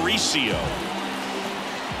 Ronnie Mauricio.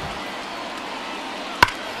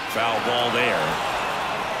 Foul ball there.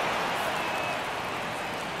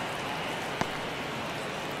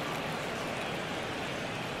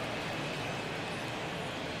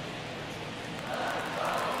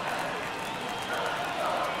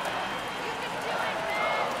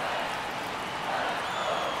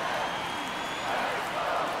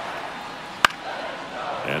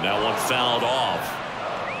 And that one fouled off.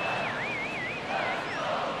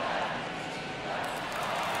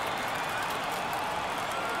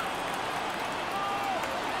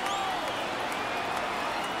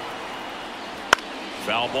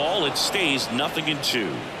 Foul ball. It stays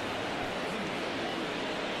 0-2.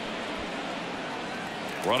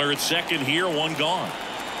 Runner at second here, 1 gone.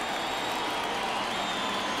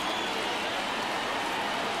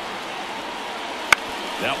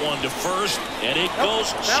 That one to first, and it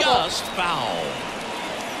goes just foul.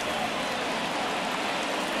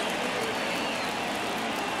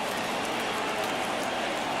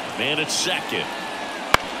 Man at second.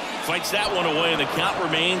 Fights that one away, and the count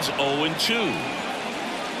remains 0-2.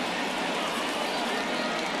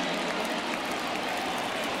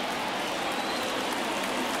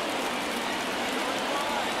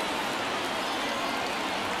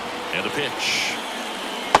 And a pitch.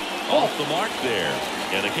 Off the mark there.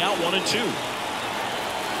 And the count 1-2.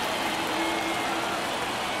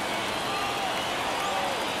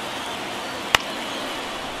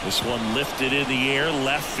 This one lifted in the air,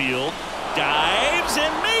 left field. Dives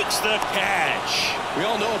and makes the catch. We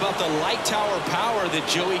all know about the light tower power that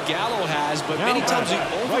Joey Gallo has, but many times we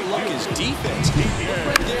overlook his defense. Look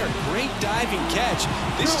right there, great diving catch.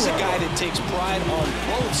 This is a guy that takes pride on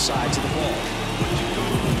both sides of the ball.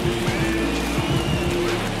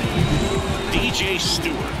 DJ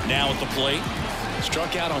Stewart now at the plate.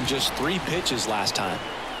 Struck out on just 3 pitches last time.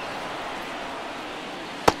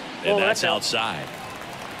 And that's outside.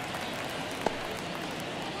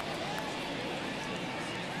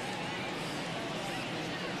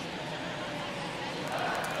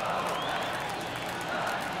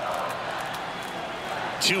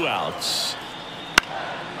 Two outs.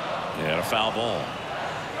 And a foul ball.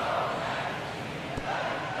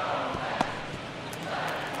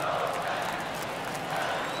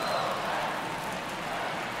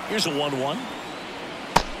 Here's a 1-1.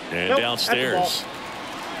 And downstairs.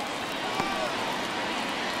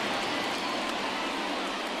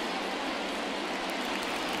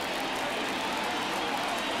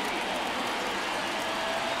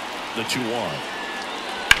 The 2-1.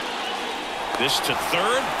 This to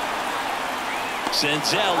third.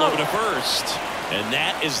 Senzel over to first. And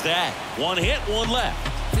that is that. 1 hit, 1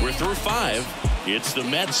 left. We're through 5. It's the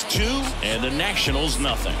Mets 2 and the Nationals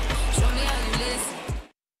 0.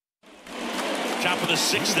 Top of the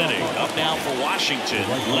 6th inning. Up now for Washington,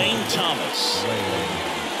 Lane Thomas.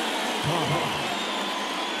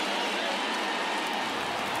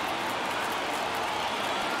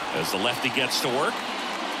 As the lefty gets to work.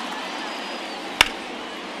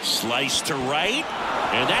 Slice to right.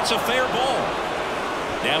 And that's a fair ball.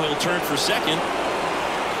 Now he'll turn for second.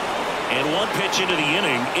 And one pitch into the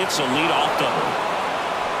inning. It's a leadoff double.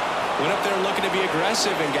 Went up there looking to be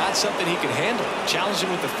aggressive and got something he could handle. Challenged him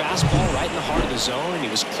with the fastball right in the heart of the zone, and he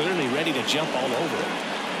was clearly ready to jump all over it.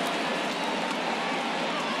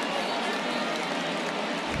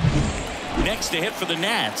 Next to hit for the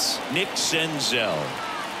Nats, Nick Senzel.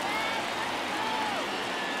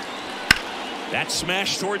 That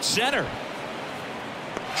smash towards center.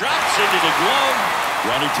 Drops into the glove.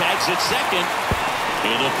 Runner tags at second.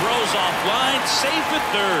 And the throw's offline. Safe at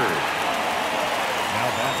third. Now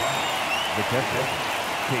batting, the catcher,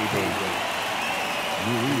 Pave Ruiz.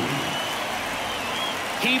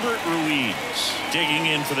 Hebert Ruiz digging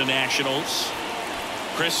in for the Nationals.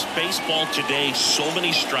 Chris, baseball today, so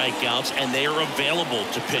many strikeouts, and they are available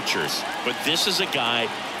to pitchers. But this is a guy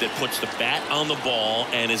that puts the bat on the ball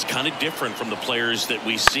and is kind of different from the players that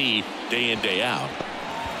we see day in, day out.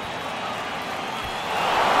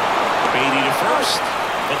 Beatty to first,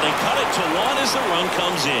 but they cut it to one as the run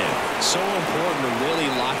comes in. So important to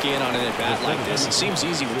really lock in on an at-bat like this. It seems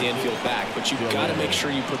easy with the infield back, but you've got to make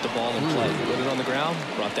sure you put the ball in play. Put it on the ground,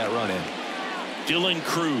 brought that run in. Dylan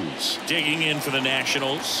Cruz digging in for the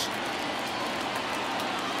Nationals.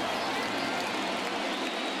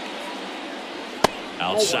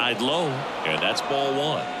 Outside low, and that's ball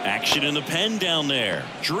one. Action in the pen down there.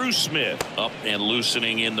 Drew Smith up and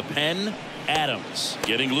loosening in the pen. Adams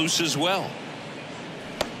getting loose as well.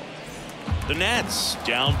 The Nats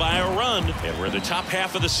down by a run, and we're in the top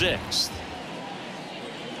half of the 6th.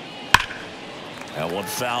 That one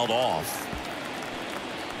fouled off.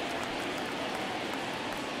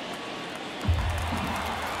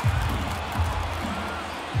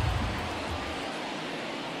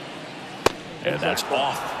 And that's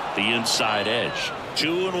off the inside edge.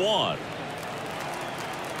 2-1.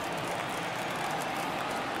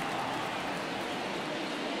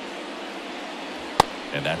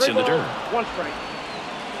 And that's in the dirt. One strike.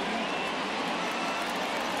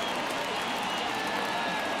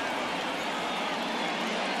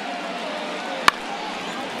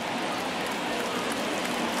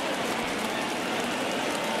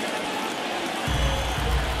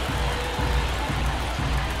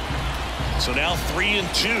 So now 3-2.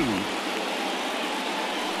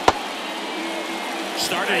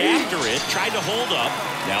 Started after it, tried to hold up.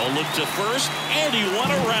 Now a look to first, and he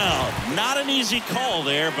won around. Not an easy call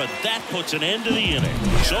there, but that puts an end to the inning.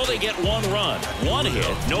 So they get one run, one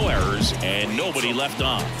hit, no errors, and nobody left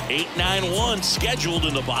on. 8-9-1 scheduled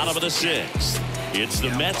in the bottom of the 6th. It's the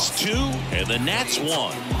Mets 2 and the Nats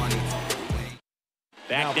 1.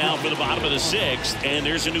 Back down for the bottom of the 6th, and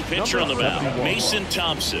there's a new pitcher on the mound, Mason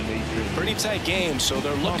Thompson. Pretty tight game, so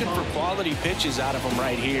they're looking for quality pitches out of him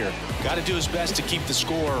right here. Got to do his best to keep the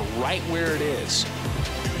score right where it is.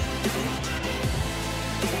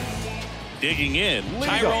 Digging in,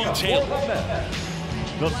 Tyrone Taylor.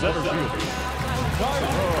 The center fielder,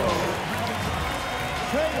 Tyrone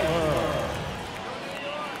Taylor.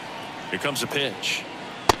 Here comes a pitch.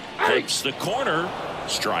 Clips the corner.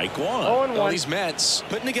 Strike one. Well, these Mets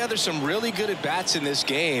putting together some really good at-bats in this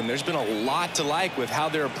game. There's been a lot to like with how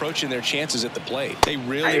they're approaching their chances at the plate. They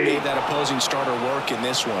really made that opposing starter work in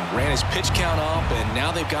this one. Ran his pitch count up, and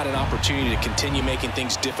now they've got an opportunity to continue making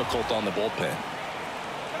things difficult on the bullpen.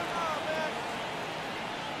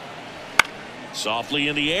 Softly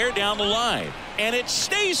in the air down the line, and it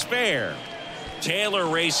stays fair. Taylor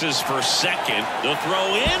races for second. The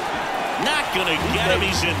throw in, not going to get him.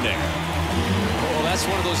 He's in there. That's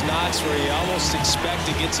one of those knocks where you almost expect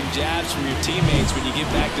to get some jabs from your teammates when you get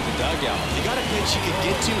back to the dugout. You got a pitch you could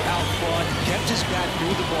get to out front, kept his bat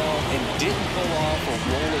through the ball, and didn't pull off or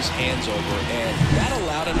roll his hands over, and that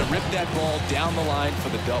allowed him to rip that ball down the line for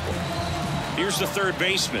the double. Here's the third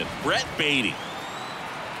baseman, Brett Beatty.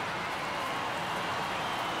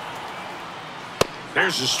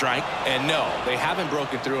 There's a strike. And no, they haven't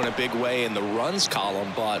broken through in a big way in the runs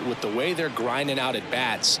column, but with the way they're grinding out at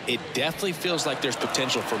bats, it definitely feels like there's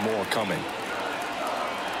potential for more coming.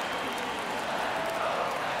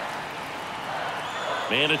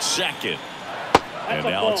 Man at second. And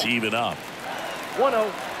now it's even up. 1-0.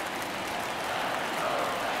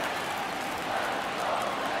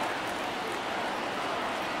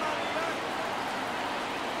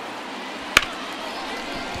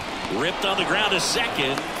 Ripped on the ground to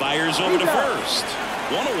second. Fires over to first.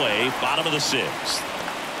 One away, bottom of the 6th.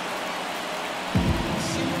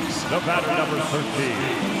 The batter, number 13.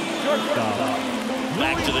 Shortstop.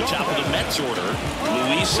 Back to the top of the Mets order,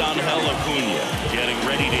 Luis Angel Acuna getting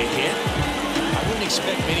ready to hit. I wouldn't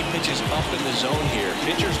expect many pitches up in the zone here.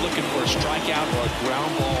 Pitcher's looking for a strikeout or a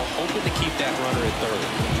ground ball, hoping to keep that runner at third.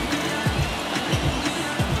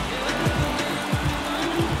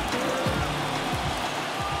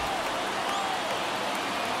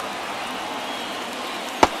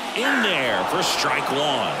 In there for strike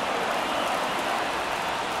one.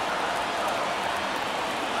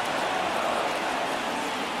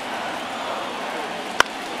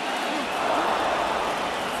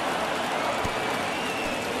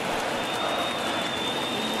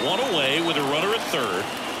 One away with a runner at third.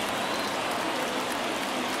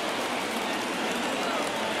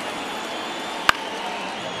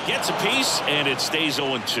 Gets a piece and it stays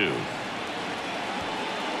 0-2.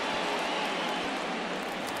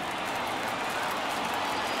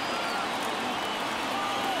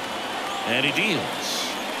 And he deals.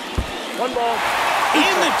 One ball.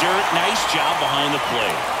 In the dirt. Nice job behind the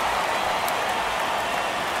plate.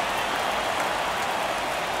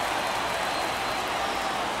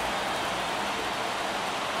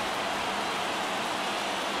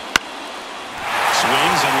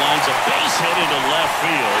 Swings and lines a base hit into left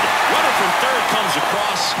field. Runner from third comes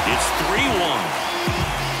across. It's 3-1.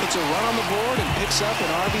 It's a run on the board and picks up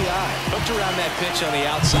an RBI. Hooked around that pitch on the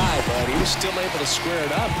outside, but he was still able to square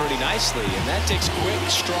it up pretty nicely, and that takes quick,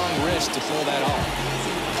 strong wrist to pull that off.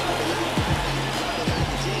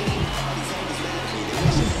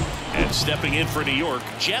 And stepping in for New York,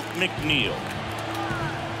 Jeff McNeil.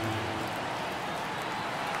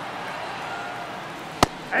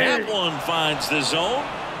 That one finds the zone,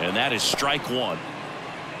 and that is strike one.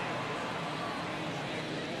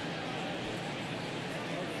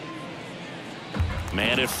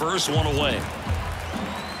 Man at first, one away.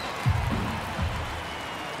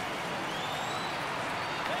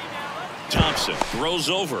 Thompson throws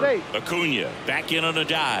over. Acuna back in on a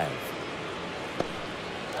dive.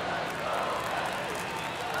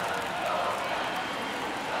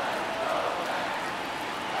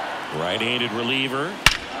 Right-handed reliever.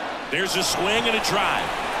 There's a swing and a drive.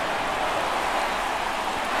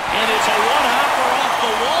 And it's a one-hopper off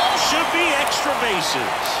the wall. Should be extra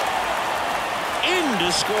bases. In to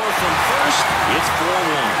score from first. It's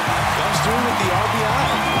 4-1. Comes through with the RBI.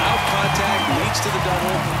 Loud contact leads to the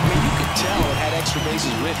double. I mean, you could tell it had extra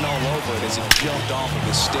bases written all over it as it jumped off of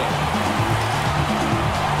the stick.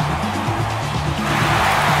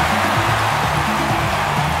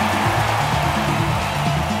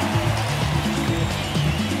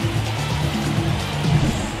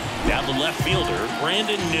 Down the left fielder,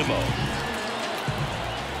 Brandon Nimmo.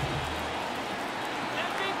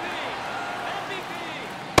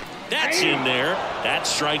 That's in there. That's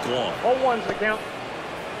strike one. 0-1's the count.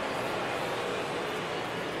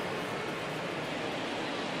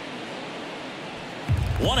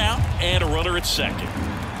 One out and a runner at second.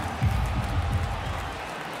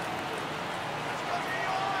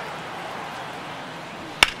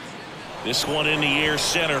 This one in the air,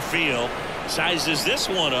 center field. Sizes this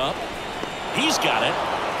one up. He's got it.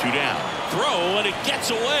 2 down. Throw and it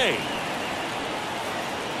gets away.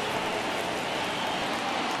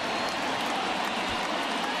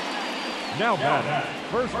 Now batting,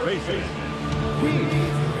 first baseman.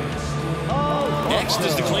 Next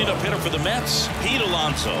is the cleanup hitter for the Mets, Pete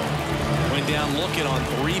Alonso. Went down looking on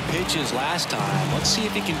 3 pitches last time. Let's see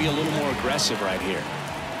if he can be a little more aggressive right here.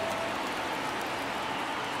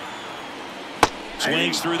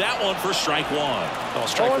 Swings through that one for strike one. Oh,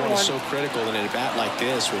 strike one is so critical in a bat like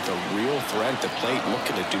this with a real threat at the plate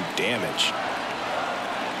looking to do damage.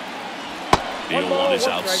 The 0-1 is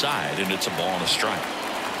outside, and it's a ball and a strike.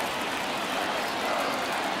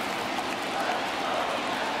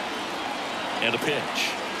 And a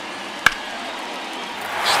pitch.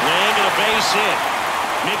 Swing and a base hit.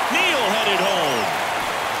 McNeil headed home.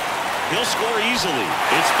 He'll score easily.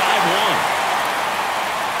 It's 5-1.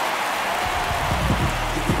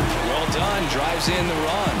 Well done. Drives in the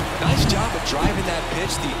run. Nice job of driving that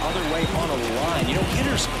pitch the other way on a line. You know,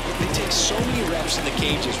 hitters, they take so many reps in the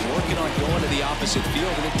cages working on going to the opposite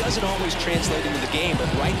field, and it doesn't always translate into the game,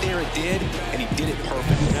 but right there it did, and he did it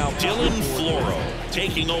perfectly. Now Dylan Floro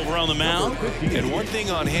taking over on the mound. And one thing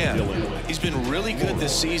on him, he's been really good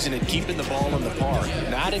this season at keeping the ball in the park.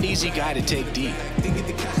 Not an easy guy to take deep.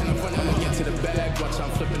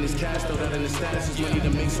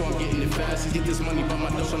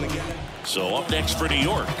 So up next for New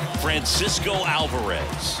York, Francisco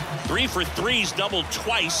Alvarez. 3 for 3's doubled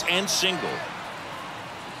twice and single.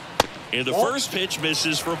 And the first pitch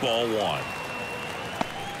misses for ball 1.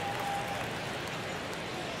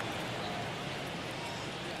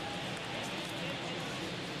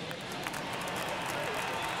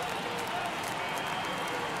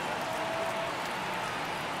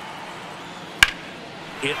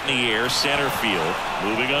 Hit in the air, center field.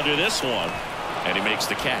 Moving under this one. And he makes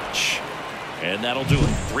the catch. And that'll do it.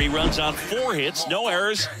 3 runs on 4 hits, no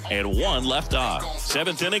errors, and 1 left on.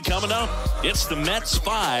 7th inning coming up. It's the Mets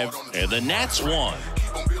 5 and the Nats 1.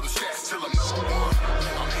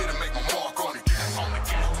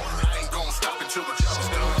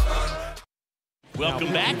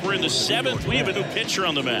 Welcome back. We're in the 7th. We have a new pitcher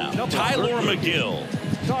on the mound. Tyler McGill.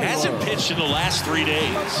 Hasn't pitched in the last 3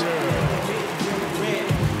 days.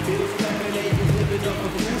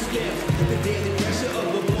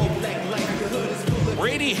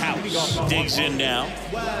 Brady House digs in now.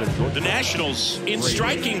 The Nationals in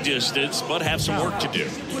striking distance, but have some work to do.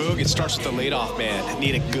 Boog, it starts with the leadoff man.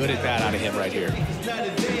 Need a good at bat out of him right here.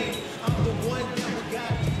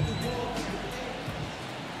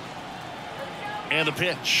 And the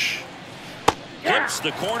pitch. Hits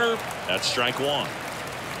the corner. That's strike 1.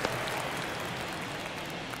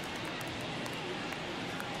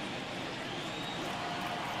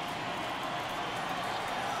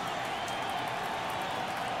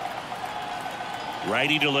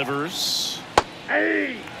 Righty delivers.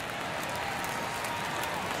 Hey!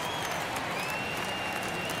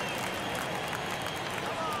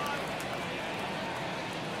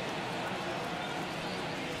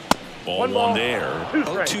 Ball one there.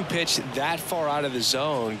 0-2 pitch that far out of the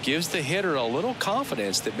zone gives the hitter a little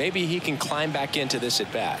confidence that maybe he can climb back into this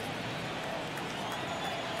at bat.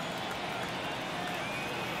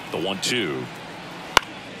 The 1-2.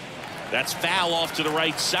 That's foul off to the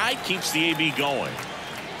right side. Keeps the AB going.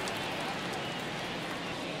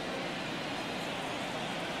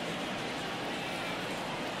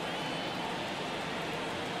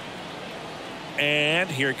 And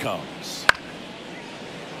here it comes.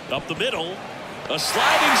 Up the middle. A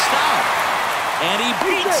sliding stop. And he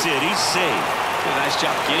beats it. He's safe. Did a nice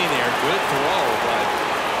job getting there. Good throw, but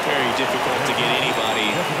very difficult to get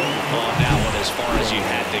anybody on that one as far as you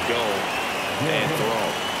had to go and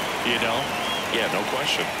throw. You know? Yeah, no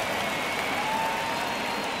question.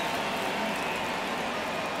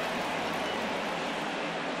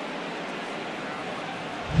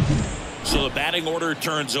 So the batting order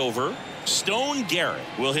turns over. Stone Garrett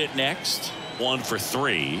will hit next. 1 for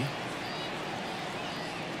 3.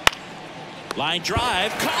 Line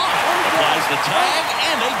drive. Caught. Applies the tag,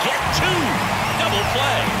 and they get 2. Double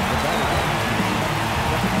play.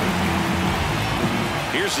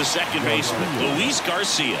 Here's the second baseman, Luis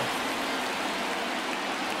Garcia.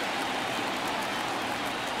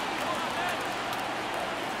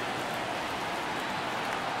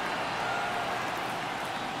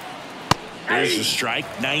 There's the strike.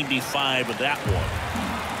 95 of that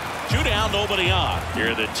one. 2 down, nobody on. Here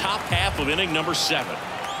in the top half of inning number 7.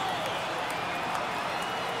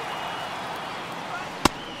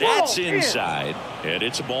 That's inside, and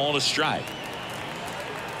it's a ball and a strike.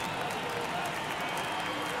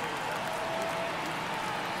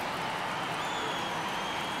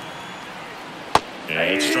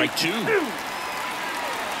 And it's strike 2.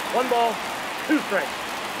 1 ball, 2 strikes.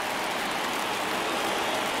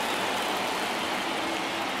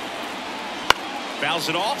 Fouls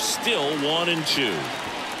it off. Still 1-2.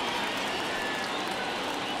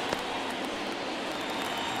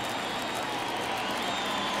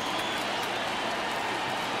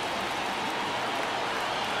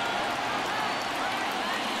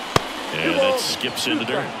 And it skips into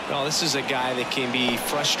dirt. Well, this is a guy that can be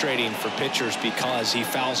frustrating for pitchers because he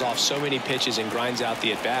fouls off so many pitches and grinds out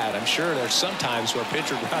the at-bat. I'm sure there's some times where a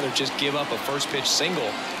pitcher would rather just give up a first pitch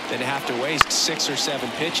single than to have to waste 6 or 7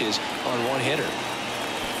 pitches on one hitter.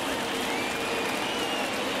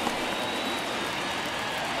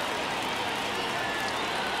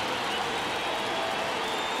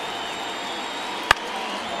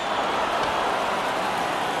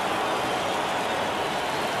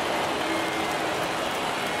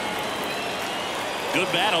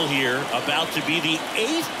 Good battle here. About to be the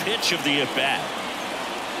 8th pitch of the at-bat.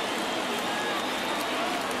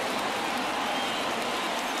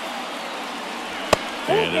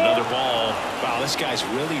 And another ball. Wow, this guy's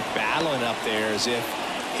really battling up there as if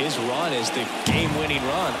his run is the game-winning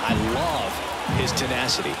run. I love his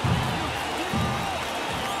tenacity.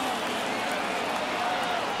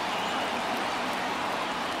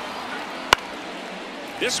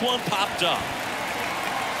 This one popped up.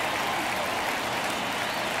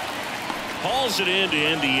 Hauls it in to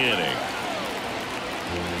end the inning.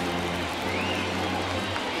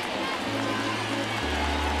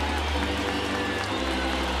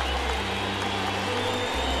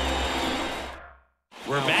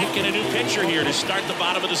 We're back in a new pitcher here to start the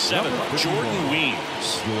bottom of the 7th. Jordan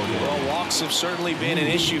Weems. Well, walks have certainly been an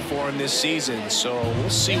issue for him this season, so we'll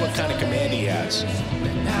see what kind of command he has.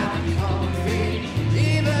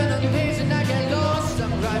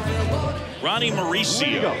 Ronnie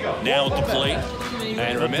Mauricio now at the plate.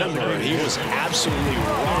 And remember, he was absolutely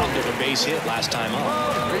robbed of a base hit last time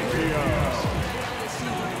up.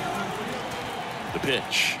 The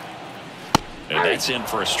pitch. And that's in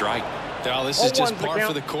for a strike. Well, this is just par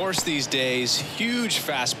for the course these days. Huge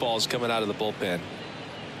fastballs coming out of the bullpen.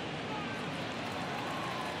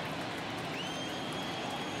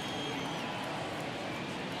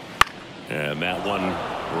 And that one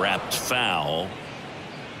wrapped foul.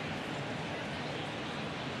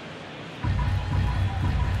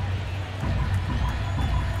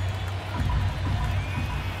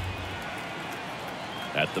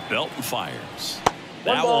 At the belt and fires.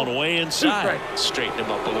 That one way inside. Straighten him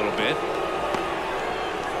up a little bit.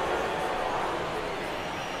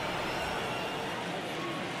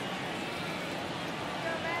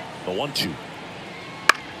 The 1-2.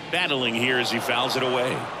 Battling here as he fouls it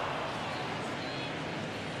away.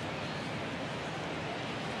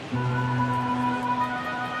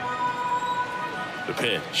 The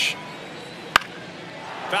pitch.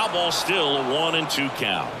 Foul ball still, a 1-2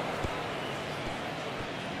 count.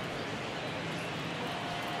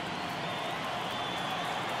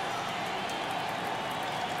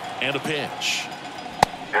 And a pitch.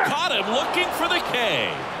 Caught him looking for the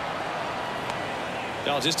K.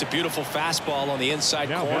 Well, just a beautiful fastball on the inside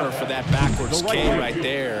corner for that backwards K right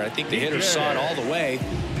there. I think the hitter saw it all the way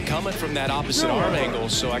coming from that opposite arm angle.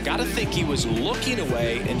 So I got to think he was looking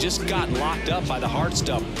away and just got locked up by the hard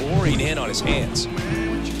stuff boring in on his hands.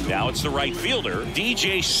 Now it's the right fielder,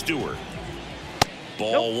 DJ Stewart.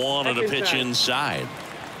 Ball one and a pitch inside.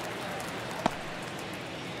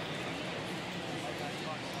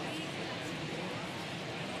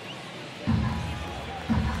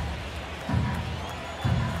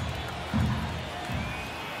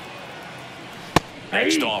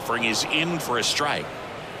 Next offering is in for a strike.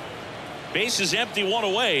 Base is empty, one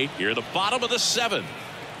away. Here, the bottom of the 7th.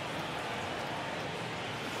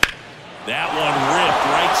 That one ripped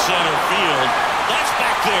right center field. That's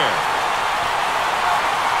back there.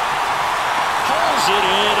 Pulls it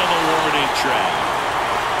in on the warning track.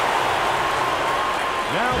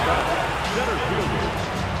 Now center fielder,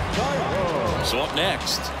 Tyrone. So up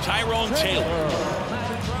next, Tyrone Taylor.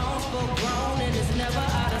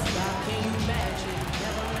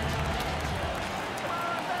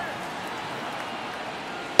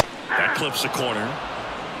 That clips the corner.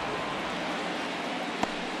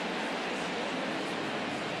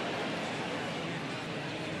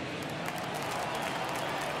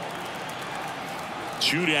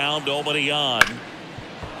 Two down, nobody on.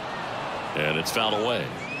 And it's fouled away.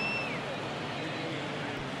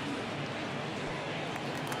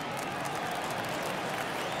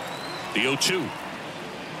 The 0-2.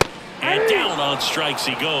 And down on strikes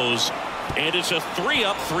he goes. And it's a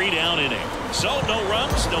 3-up, 3-down inning. So no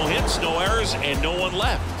runs, no hits, no errors, and no one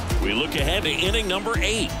left. We look ahead to inning number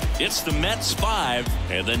 8. It's the Mets 5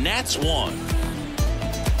 and the Nats 1.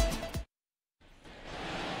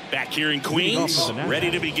 Back here in Queens,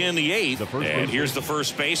 ready to begin the 8th. And here's the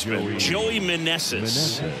first baseman, Joey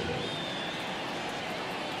Meneses.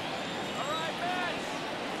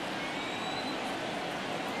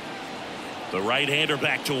 The right-hander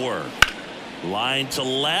back to work. Line to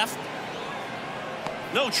left.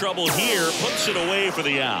 No trouble here. Puts it away for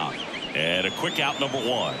the out. And a quick out, number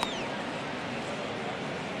 1.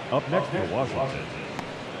 Up next for Washington,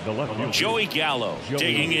 the left fielder, Joey Gallo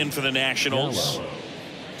digging in for the Nationals.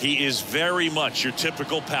 He is very much your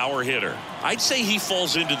typical power hitter. I'd say he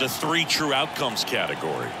falls into the 3 true outcomes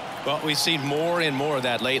category. Well, we've seen more and more of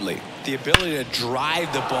that lately. The ability to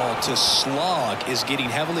drive the ball to slug is getting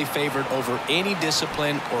heavily favored over any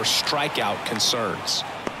discipline or strikeout concerns.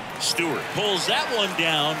 Stewart pulls that one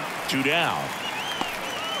down. 2 down.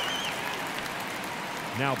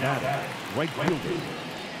 now batting, right fielder.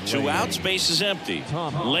 2 outs, base is empty.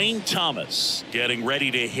 Lane Thomas getting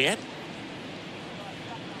ready to hit.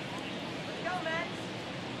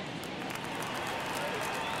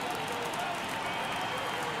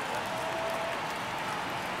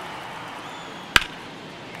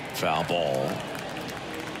 Foul ball.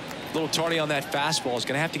 A little tardy on that fastball. Is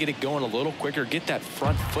going to have to get it going a little quicker. Get that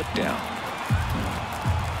front foot down.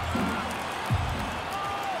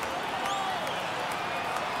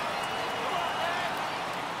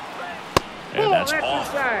 And that's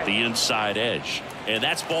off the inside edge. And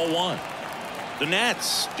that's ball 1. The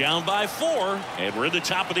Nats down by 4, and we're at the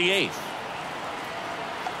top of the 8th.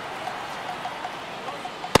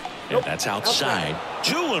 And that's outside.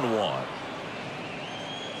 2-1.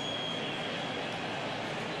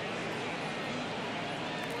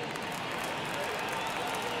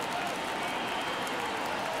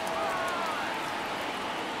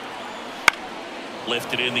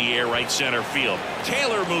 Lifted in the air, right center field.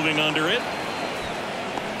 Taylor moving under it.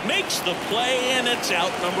 Makes the play, and it's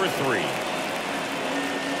out, number 3.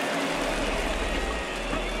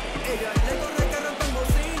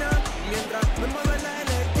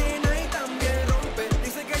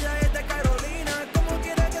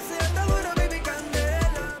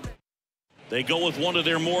 They go with one of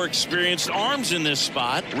their more experienced arms in this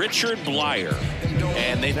spot, Richard Blyer.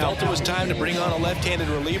 And they felt it was time to bring on a left-handed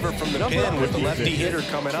reliever from the pen with the lefty hitter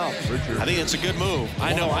coming up. I think it's a good move.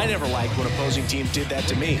 I know I never liked when opposing teams did that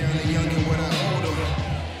to me.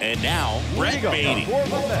 And now, Brett Beatty.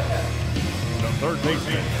 The third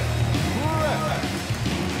baseman,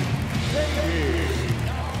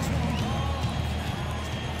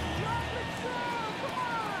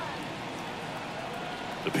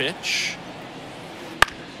 The pitch.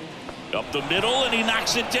 Up the middle, and he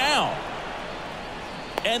knocks it down.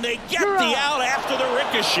 And they get the out after the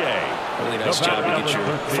ricochet. Really nice job to get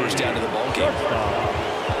your first down to the ball game.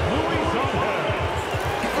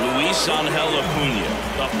 Luis Angel Acuna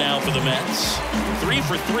up now for the Mets. 3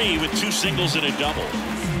 for 3 with 2 singles and a double.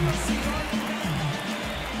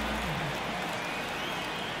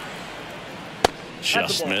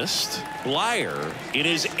 Just missed. Blyer, in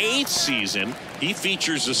his 8th season, he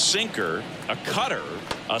features a sinker, a cutter,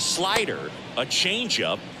 a slider, a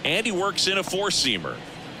changeup, and he works in a 4-seamer.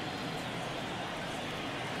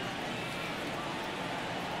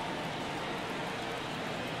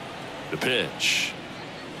 The pitch.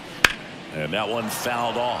 And that one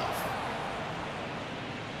fouled off.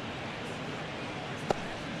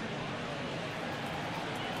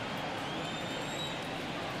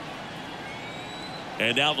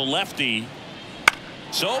 And now the lefty.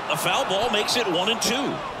 So a foul ball makes it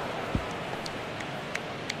 1-2.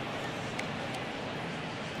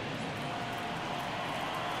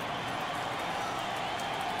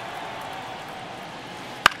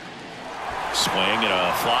 Swing and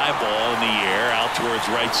a fly ball in the air out towards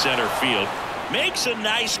right center field. Makes a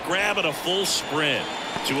nice grab and a full sprint.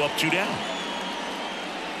 2 up, 2 down.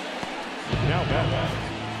 now back.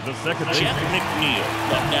 The second baseman, Jeff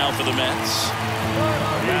McNeil up now for the Mets.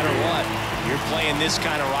 No matter what, you're playing this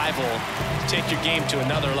kind of rival, take your game to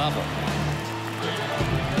another level.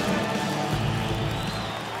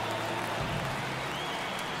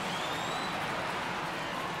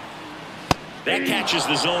 That catches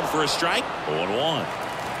the zone for a strike. 0-1.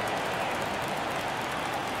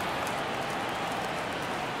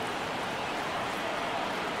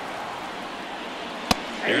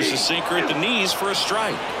 There's a sinker at the knees for a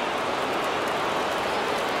strike.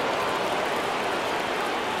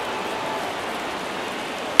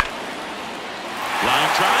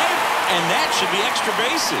 Line drive, and that should be extra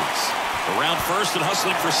bases. Around first and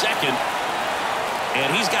hustling for second. And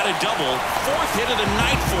he's got a double. 4th hit of the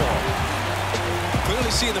night for him.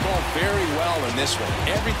 Clearly seeing the ball very well in this one.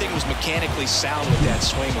 Everything was mechanically sound with that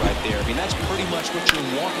swing right there. I mean, that's pretty much what you're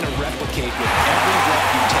wanting to replicate with every rep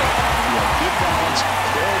you take. You have good balance,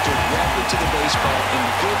 barrel directly to the baseball, and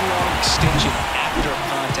good long extension after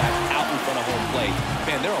contact out in front of home plate.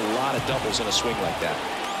 Man, there are a lot of doubles in a swing like that.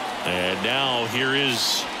 And now here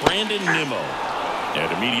is Brandon Nimmo. And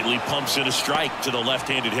immediately pumps in a strike to the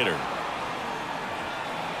left-handed hitter.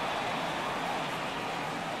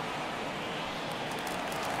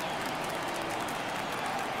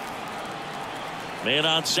 Man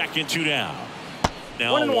on second, 2 down.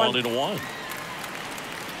 Now 1-1.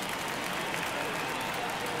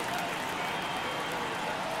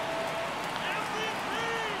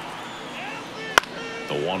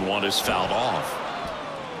 The 1-1 is fouled off.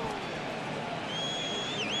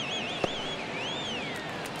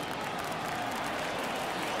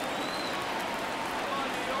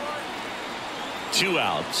 Two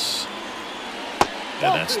outs.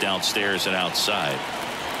 And that's downstairs and outside.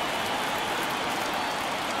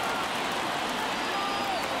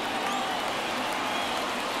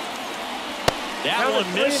 That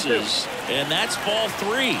one misses, and that's ball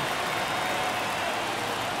 3.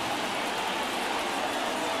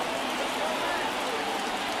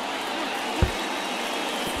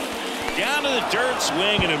 Down to the dirt,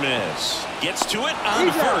 swing and a miss. Gets to it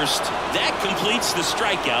on first. That completes the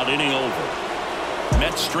strikeout, inning over.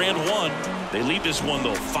 Mets strand 1. They lead this one,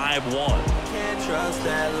 though, 5-1. Can't trust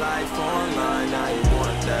that life online, I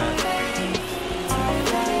want that.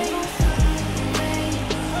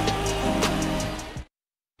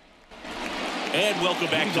 And welcome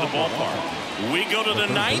back to the ballpark. We go to the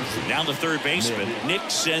ninth. Now the third baseman, Nick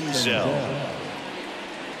Senzel.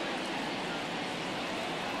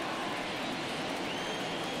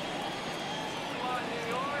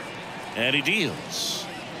 And he deals.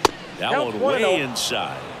 That one way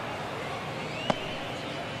inside.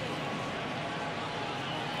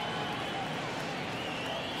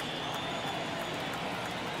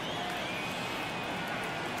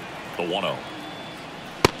 The 1-0.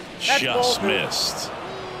 Just missed.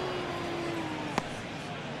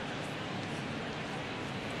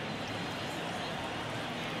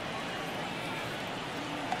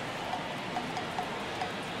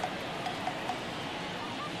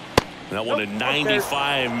 That one in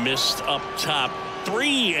 95 missed up top.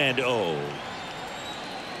 3-0.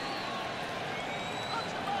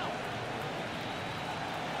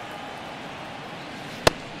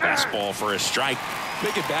 Fastball for a strike.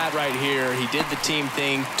 Big at bat right here. He did the team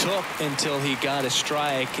thing, took until he got a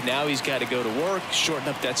strike. Now he's got to go to work, shorten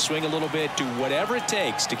up that swing a little bit, do whatever it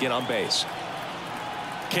takes to get on base.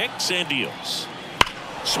 Kicks and deals.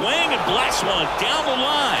 Swing and blasts one down the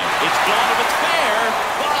line. It's gone if it's fair,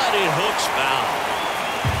 but it hooks foul.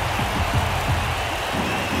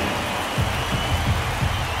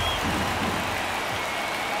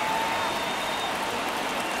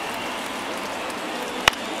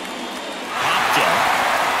 Popped up.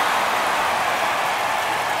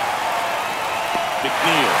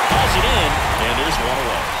 McNeil calls it in, and there's one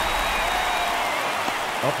away.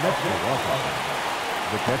 Up next for Washington,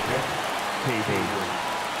 the catcher, Pave.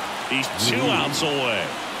 He's 2 outs away.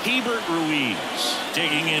 Hebert Ruiz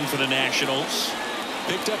digging in for the Nationals.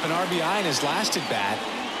 Picked up an RBI in his last at bat.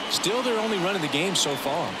 Still their only run in the game so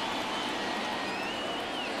far.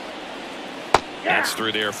 That's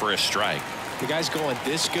through there for a strike. The guy's going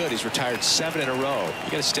this good. He's retired 7 in a row.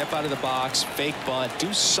 You got to step out of the box, fake bunt,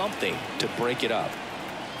 do something to break it up.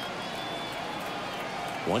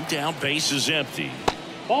 One down, base is empty.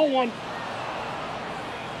 Ball 1.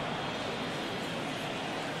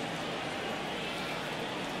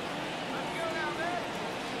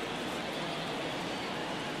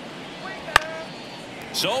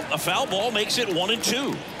 So a foul ball makes it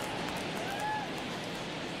 1-2.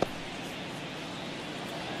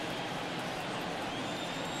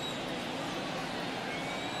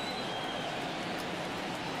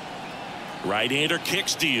 Right-hander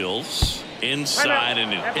kicks, deals inside,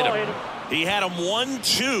 and it hit him. He had him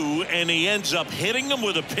 1-2, and he ends up hitting him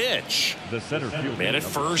with a pitch. The center field man at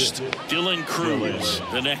first, Dylan Cruz,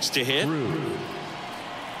 the next to hit.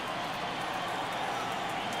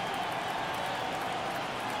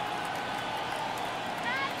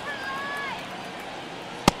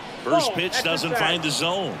 First pitch doesn't find the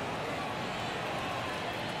zone.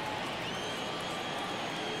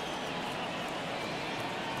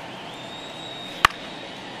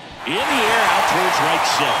 In the air, out towards right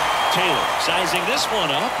center. Taylor sizing this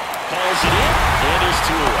one up, calls it in, and there's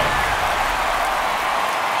 2 away.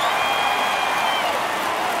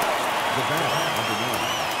 The batter, number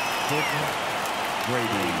 9,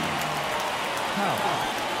 Brady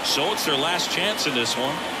House. So it's their last chance in this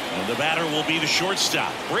one. And the batter will be the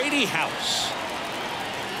shortstop, Brady House.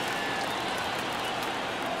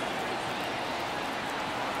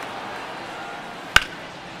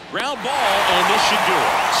 Ground ball, and this should do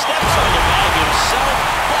it. Steps on the bag himself.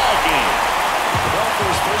 Ball game. Well, for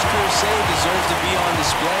his first career save, deserves to be on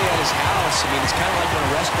display at his house. I mean, it's kind of like when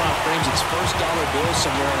a restaurant frames its first dollar bill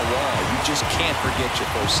somewhere on a wall. You just can't forget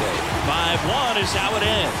your first save. 5-1 is how it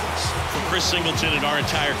ends. For Chris Singleton and our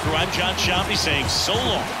entire crew, I'm John Sciambi saying so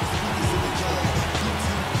long.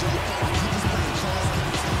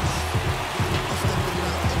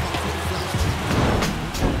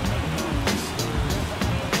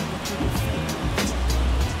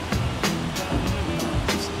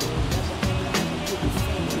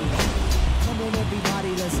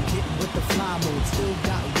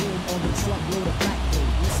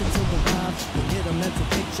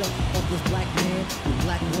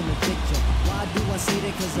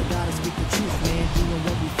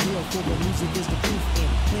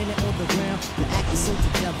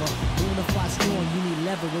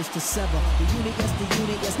 To sever the unit, yes, the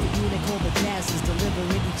unit, yes, the unit called the gases,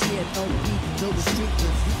 delivering each year LP, though the street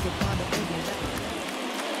was, you can find the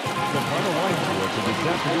The final line score to this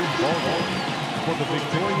afternoon's ball game for the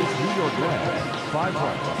victorious New York Mets. 5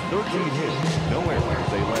 runs, 13 hits, no errors.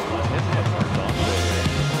 They left 10 runners on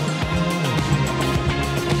base.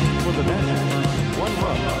 For the Nationals, 1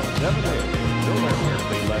 run, 7 hits, no errors.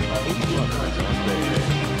 They left 8 runners on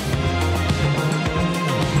base.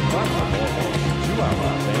 Final ball, 2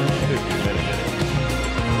 hours and 50 minutes.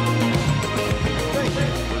 Thank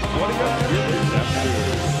you for joining us here this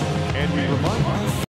afternoon. And we reminder,